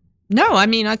 No, I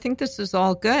mean, I think this is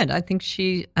all good. I think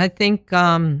she's got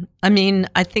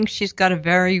a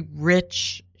very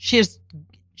rich, she's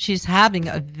having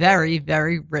a very,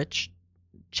 very rich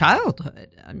childhood.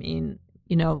 I mean,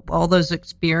 all those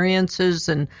experiences,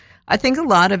 and I think a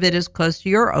lot of it is because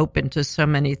you're open to so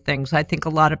many things. I think a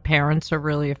lot of parents are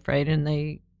really afraid, and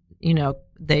they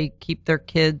keep their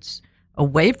kids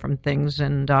away from things,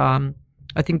 and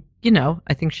I think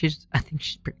she's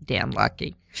pretty damn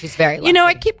lucky. She's very lucky.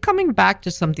 I keep coming back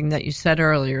to something that you said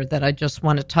earlier that I just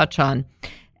want to touch on.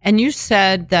 And you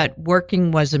said that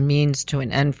working was a means to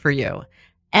an end for you.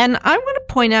 And I want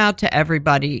to point out to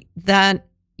everybody that,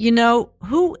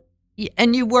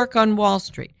 and you work on Wall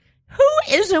Street,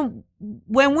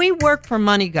 when we work for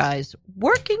money, guys,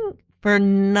 working for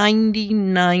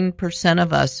 99%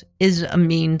 of us is a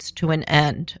means to an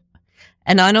end.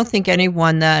 And I don't think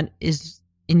anyone that is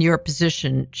in your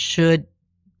position should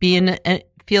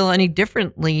feel any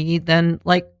differently than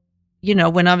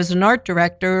when I was an art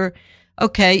director.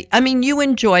 Okay. I mean, you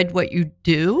enjoyed what you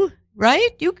do, right?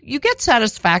 You get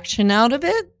satisfaction out of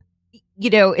it.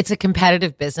 It's a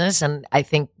competitive business. And I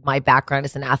think my background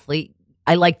as an athlete,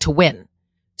 I like to win.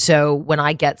 So when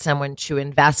I get someone to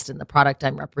invest in the product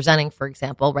I'm representing, for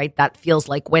example, right, that feels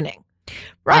like winning.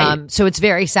 Right. So it's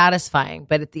very satisfying.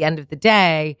 But at the end of the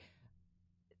day,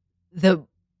 the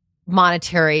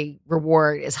monetary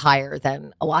reward is higher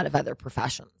than a lot of other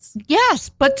professions. Yes,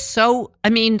 but so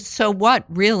what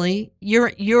really?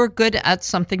 You're good at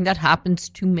something that happens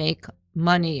to make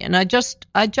money. And I'm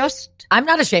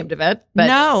not ashamed of it, but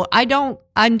no, I don't.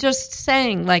 I'm just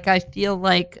saying, I feel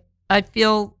like that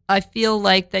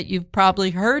you've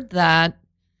probably heard that.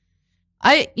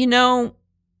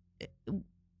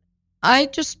 I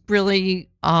just really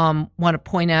want to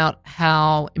point out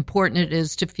how important it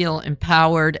is to feel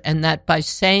empowered, and that by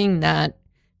saying that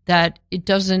it's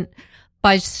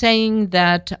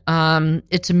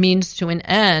a means to an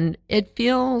end, it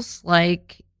feels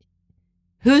like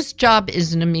whose job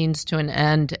isn't a means to an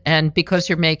end, and because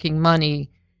you're making money,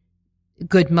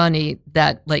 good money,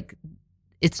 that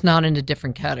it's not in a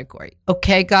different category.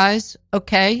 Okay, guys?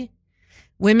 Okay?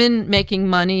 Women making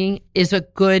money is a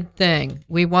good thing.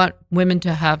 We want women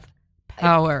to have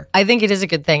power. I think it is a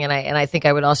good thing. And I think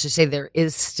I would also say there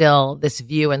is still this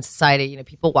view in society.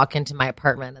 People walk into my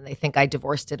apartment and they think I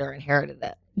divorced it or inherited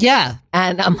it. Yeah.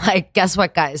 And I'm like, guess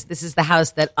what, guys? This is the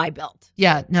house that I built.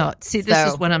 Yeah. No, see,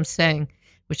 this is what I'm saying,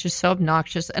 which is so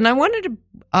obnoxious. And I wanted to,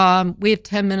 we have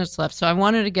 10 minutes left. So I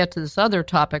wanted to get to this other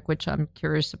topic, which I'm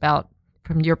curious about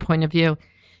from your point of view,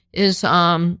 is,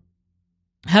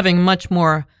 having a much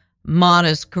more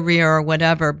modest career or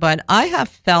whatever, but I have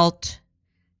felt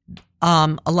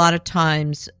a lot of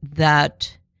times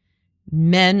that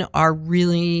men are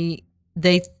I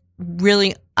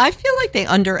feel like they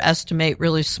underestimate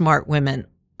really smart women,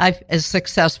 as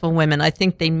successful women. I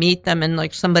think they meet them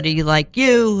and somebody like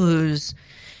you who's,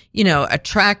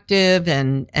 attractive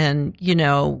and,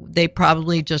 they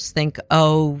probably just think,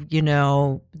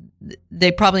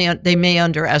 they may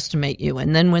underestimate you.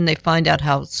 And then when they find out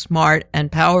how smart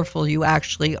and powerful you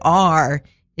actually are,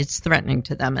 it's threatening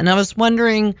to them. And I was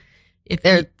wondering if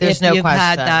you've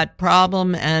had that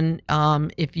problem, and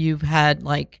if you've had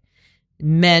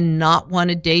men not want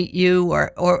to date you,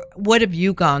 or what have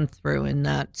you gone through in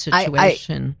that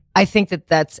situation? I think that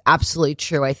that's absolutely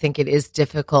true. I think it is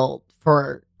difficult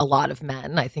for a lot of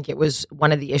men. I think it was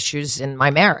one of the issues in my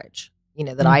marriage,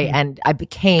 that I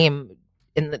became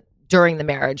during the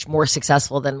marriage more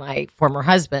successful than my former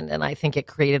husband. And I think it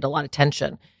created a lot of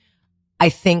tension. I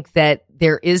think that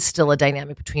there is still a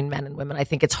dynamic between men and women. I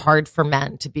think it's hard for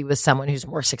men to be with someone who's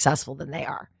more successful than they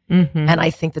are. And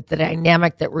I think that the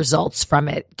dynamic that results from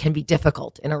it can be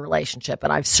difficult in a relationship.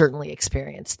 And I've certainly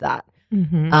experienced that.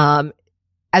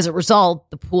 As a result,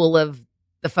 the pool of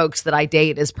the folks that I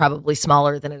date is probably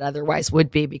smaller than it otherwise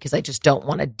would be because I just don't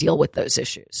want to deal with those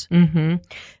issues.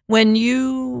 When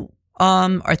you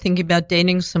are thinking about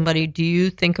dating somebody, do you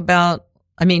think about,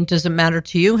 does it matter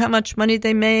to you how much money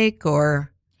they make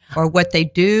or what they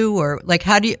do, or like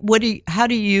what do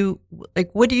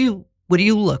you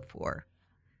look for?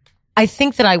 I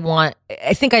think that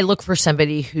I look for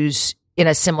somebody who's in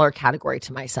a similar category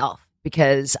to myself,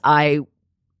 because I'm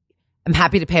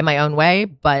happy to pay my own way,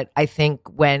 but I think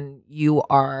when you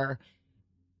are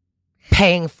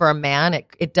paying for a man,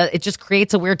 it just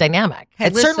creates a weird dynamic. Hey,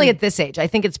 and certainly at this age, I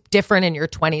think it's different in your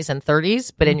 20s and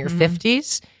 30s, but in your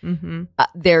 50s,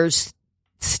 there's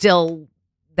still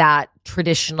that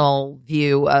traditional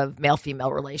view of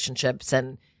male-female relationships,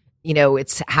 and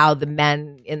it's how the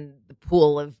men in the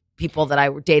pool of people that I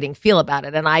were dating feel about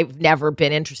it. And I've never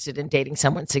been interested in dating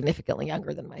someone significantly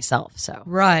younger than myself. So,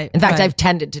 right. In fact, I've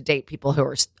tended to date people who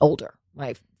are older.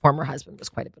 My former husband was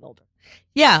quite a bit older.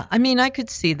 Yeah. I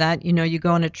could see that, you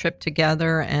go on a trip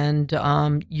together and,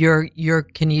 you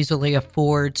can easily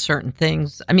afford certain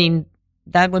things.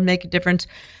 That would make a difference.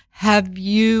 Have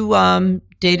you,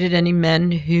 dated any men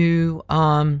who,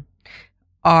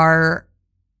 are,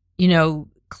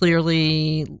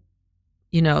 clearly,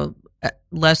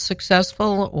 less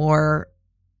successful, or?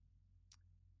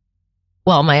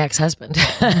 Well, my ex-husband.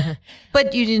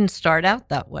 But you didn't start out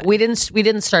that way. We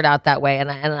didn't start out that way, and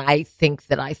I think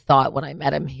that I thought when I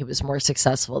met him he was more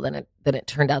successful than it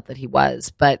turned out that he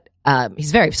was. But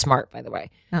he's very smart, by the way.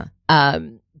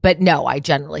 But no, I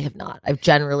generally have not. I've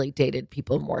generally dated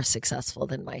people more successful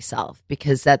than myself,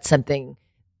 because that's something,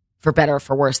 for better or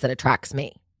for worse, that attracts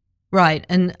me. Right.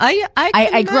 And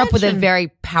I grew up with a very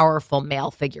powerful male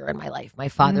figure in my life. My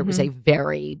father was a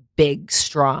very big,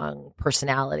 strong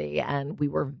personality, and we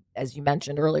were, as you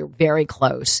mentioned earlier, very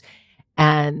close.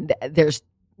 And there's,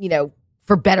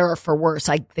 for better or for worse,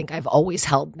 I think I've always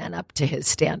held men up to his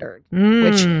standard,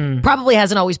 which probably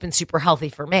hasn't always been super healthy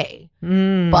for me,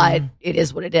 but it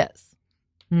is what it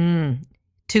is.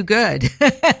 Too good.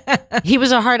 He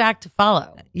was a hard act to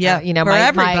follow. Yeah, for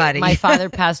everybody. My father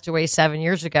passed away 7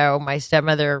 years ago. My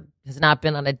stepmother has not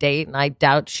been on a date, and I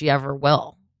doubt she ever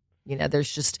will.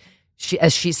 There's just,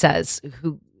 as she says,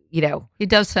 who, he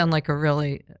does sound like a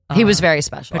really. He was very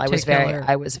special. Particular.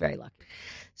 I was very lucky.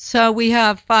 So we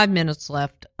have 5 minutes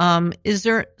left. Is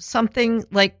there something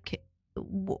like,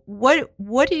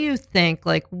 what do you think?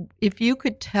 Like, if you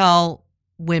could tell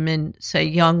women, say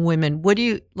young women, what do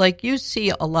you, like, you see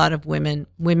a lot of women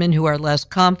who are less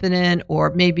confident,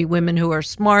 or maybe women who are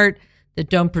smart that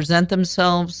don't present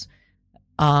themselves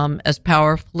as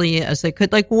powerfully as they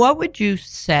could. Like, what would you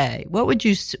say? What do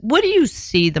you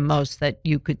see the most that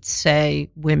you could say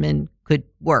women could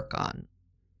work on?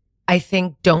 I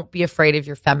think don't be afraid of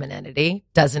your femininity.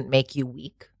 Doesn't make you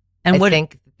weak. And I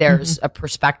think there's a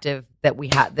perspective that we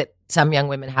have, that some young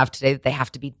women have today, that they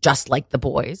have to be just like the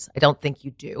boys. I don't think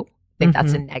you do. I think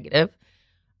that's a negative.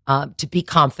 To be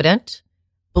confident,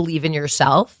 believe in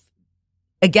yourself.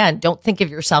 Again, don't think of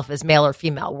yourself as male or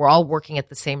female. We're all working at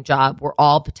the same job. We're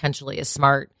all potentially as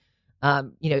smart. I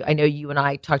know you and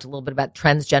I talked a little bit about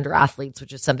transgender athletes,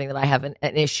 which is something that I have an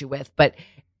issue with. But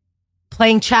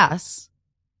playing chess,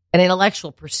 an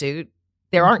intellectual pursuit,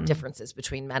 there aren't differences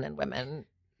between men and women.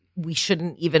 We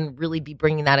shouldn't even really be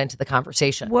bringing that into the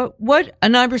conversation.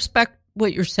 And I respect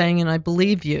what you're saying, and I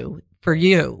believe you for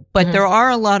you, but there are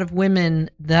a lot of women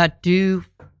that do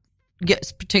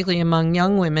get, particularly among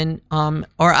young women, or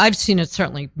I've seen it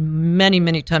certainly many,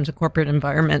 many times in corporate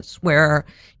environments where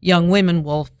young women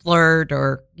will flirt,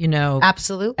 or,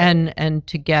 absolutely, and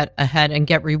to get ahead and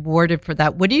get rewarded for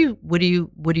that. What do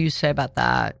you say about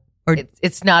that? Or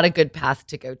it's not a good path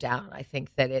to go down. I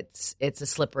think that it's a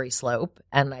slippery slope,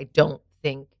 and I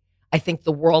think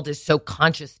the world is so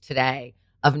conscious today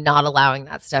of not allowing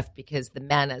that stuff, because the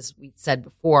men, as we said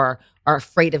before, are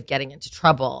afraid of getting into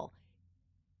trouble.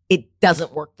 It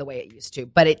doesn't work the way it used to,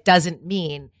 but it doesn't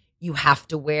mean you have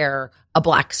to wear a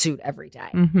black suit every day.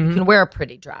 You can wear a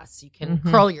pretty dress. You can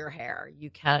curl your hair. You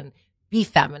can be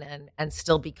feminine and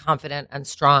still be confident and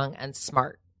strong and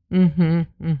smart. Mm-hmm.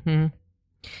 Mm-hmm.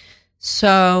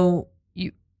 So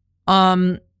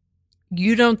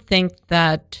you don't think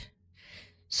that?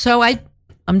 So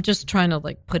I'm just trying to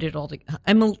like put it all together.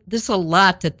 There's a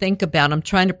lot to think about. I'm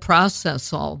trying to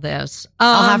process all this.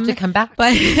 I'll have to come back,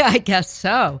 but I guess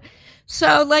so.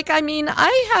 So, like, I mean,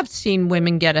 I have seen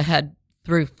women get ahead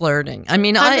through flirting. I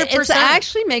mean, it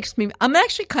actually makes me. I'm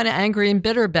actually kind of angry and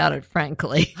bitter about it,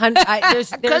 frankly.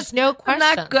 There's no question.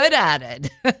 I'm not good at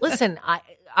it. Listen,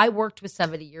 I worked with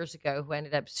somebody years ago who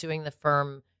ended up suing the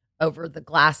firm over the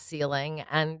glass ceiling,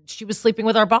 and she was sleeping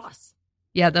with our boss.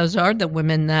 Yeah, those are the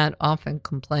women that often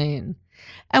complain.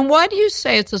 And why do you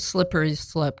say it's a slippery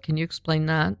slope? Can you explain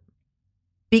that?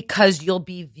 Because you'll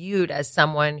be viewed as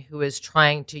someone who is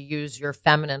trying to use your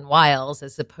feminine wiles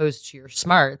as opposed to your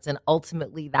smarts. And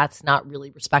ultimately, that's not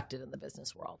really respected in the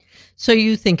business world. So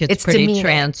you think it's pretty demeaning.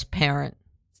 Transparent?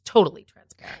 It's totally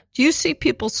transparent. Do you see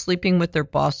people sleeping with their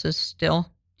bosses still?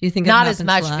 Do you think not as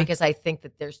much because I think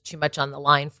that there's too much on the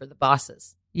line for the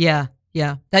bosses. Yeah.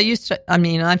 That used to. I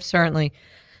mean, I've certainly.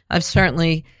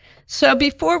 So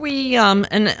before we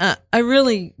I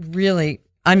really,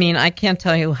 I mean, I can't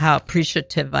tell you how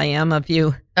appreciative I am of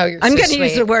you. Oh, you're I'm so going to sweet.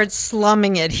 use the word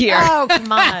slumming it here. Oh,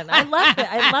 come on. I love it.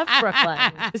 I love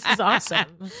Brooklyn. This is awesome.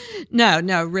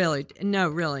 No, really.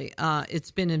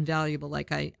 It's been invaluable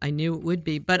like I knew it would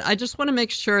be. But I just want to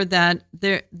make sure that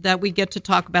we get to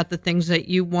talk about the things that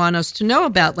you want us to know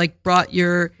about, like brought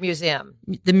your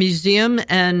the museum,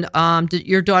 and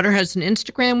your daughter has an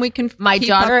Instagram we can My keep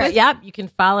daughter, up with? Yep, you can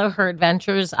follow her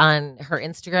adventures on her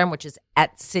Instagram, which is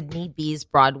at Sydney Bees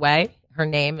Broadway. Her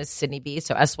name is Sydney B,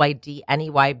 so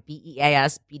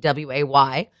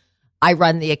SydneyBeasBway. I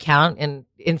run the account in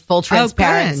full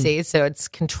transparency, so it's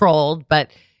controlled.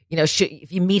 But you know,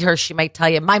 if you meet her, she might tell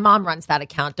you, "My mom runs that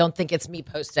account. Don't think it's me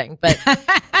posting." But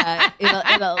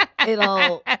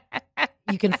it'll.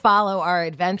 You can follow our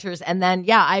adventures, and then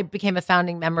I became a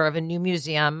founding member of a new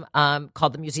museum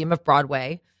called the Museum of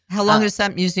Broadway. How long has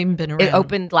that museum been around? It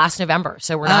opened last November,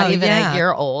 so we're not even a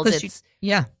year old. It's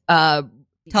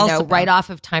right off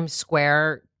of Times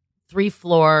Square, 3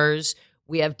 floors.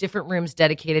 We have different rooms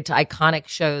dedicated to iconic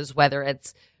shows, whether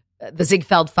it's the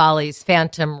Ziegfeld Follies,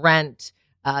 Phantom, Rent,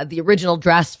 the original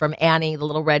dress from Annie, the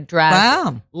little red dress.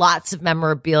 Wow. Lots of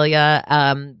memorabilia.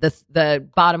 The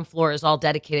bottom floor is all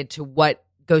dedicated to what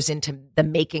goes into the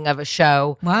making of a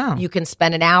show. Wow. You can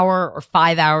spend an hour or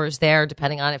 5 hours there,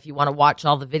 depending on if you want to watch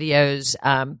all the videos.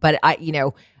 But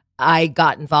I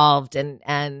got involved,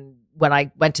 and when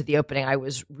I went to the opening, I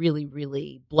was really,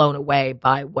 really blown away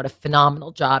by what a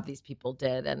phenomenal job these people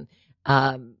did. And,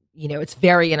 it's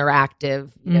very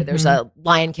interactive. There's a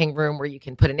Lion King room where you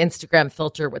can put an Instagram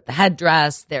filter with the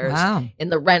headdress. There's in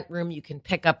the Rent room, you can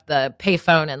pick up the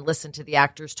payphone and listen to the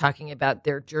actors talking about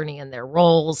their journey and their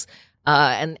roles,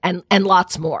 and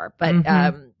lots more. But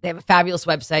they have a fabulous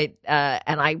website,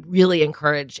 and I really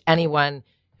encourage anyone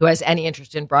who has any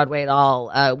interest in Broadway at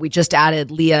all. We just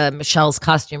added Leah Michelle's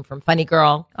costume from Funny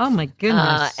Girl. Oh, my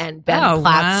goodness. And Ben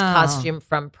Platt's costume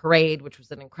from Parade, which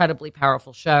was an incredibly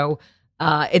powerful show.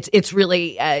 It's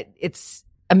really it's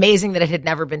amazing that it had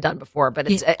never been done before,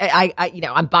 but it's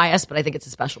I'm biased, but I think it's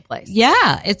a special place.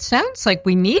 Yeah, it sounds like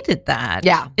we needed that.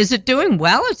 Yeah. Is it doing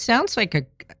well? It sounds like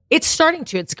it's starting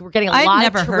to. We're getting a lot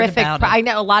of terrific. I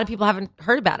know a lot of people haven't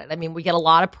heard about it. I mean, we get a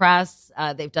lot of press.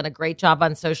 They've done a great job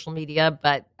on social media,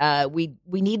 but we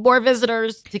need more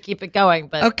visitors to keep it going.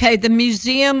 But okay, the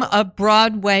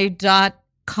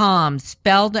museumofbroadway.com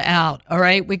spelled out. All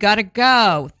right, we got to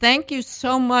go. Thank you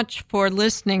so much for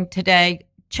listening today.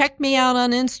 Check me out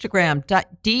on Instagram,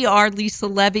 Dr. Lisa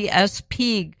Levy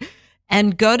SP,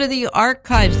 and go to the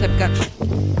archives. I've got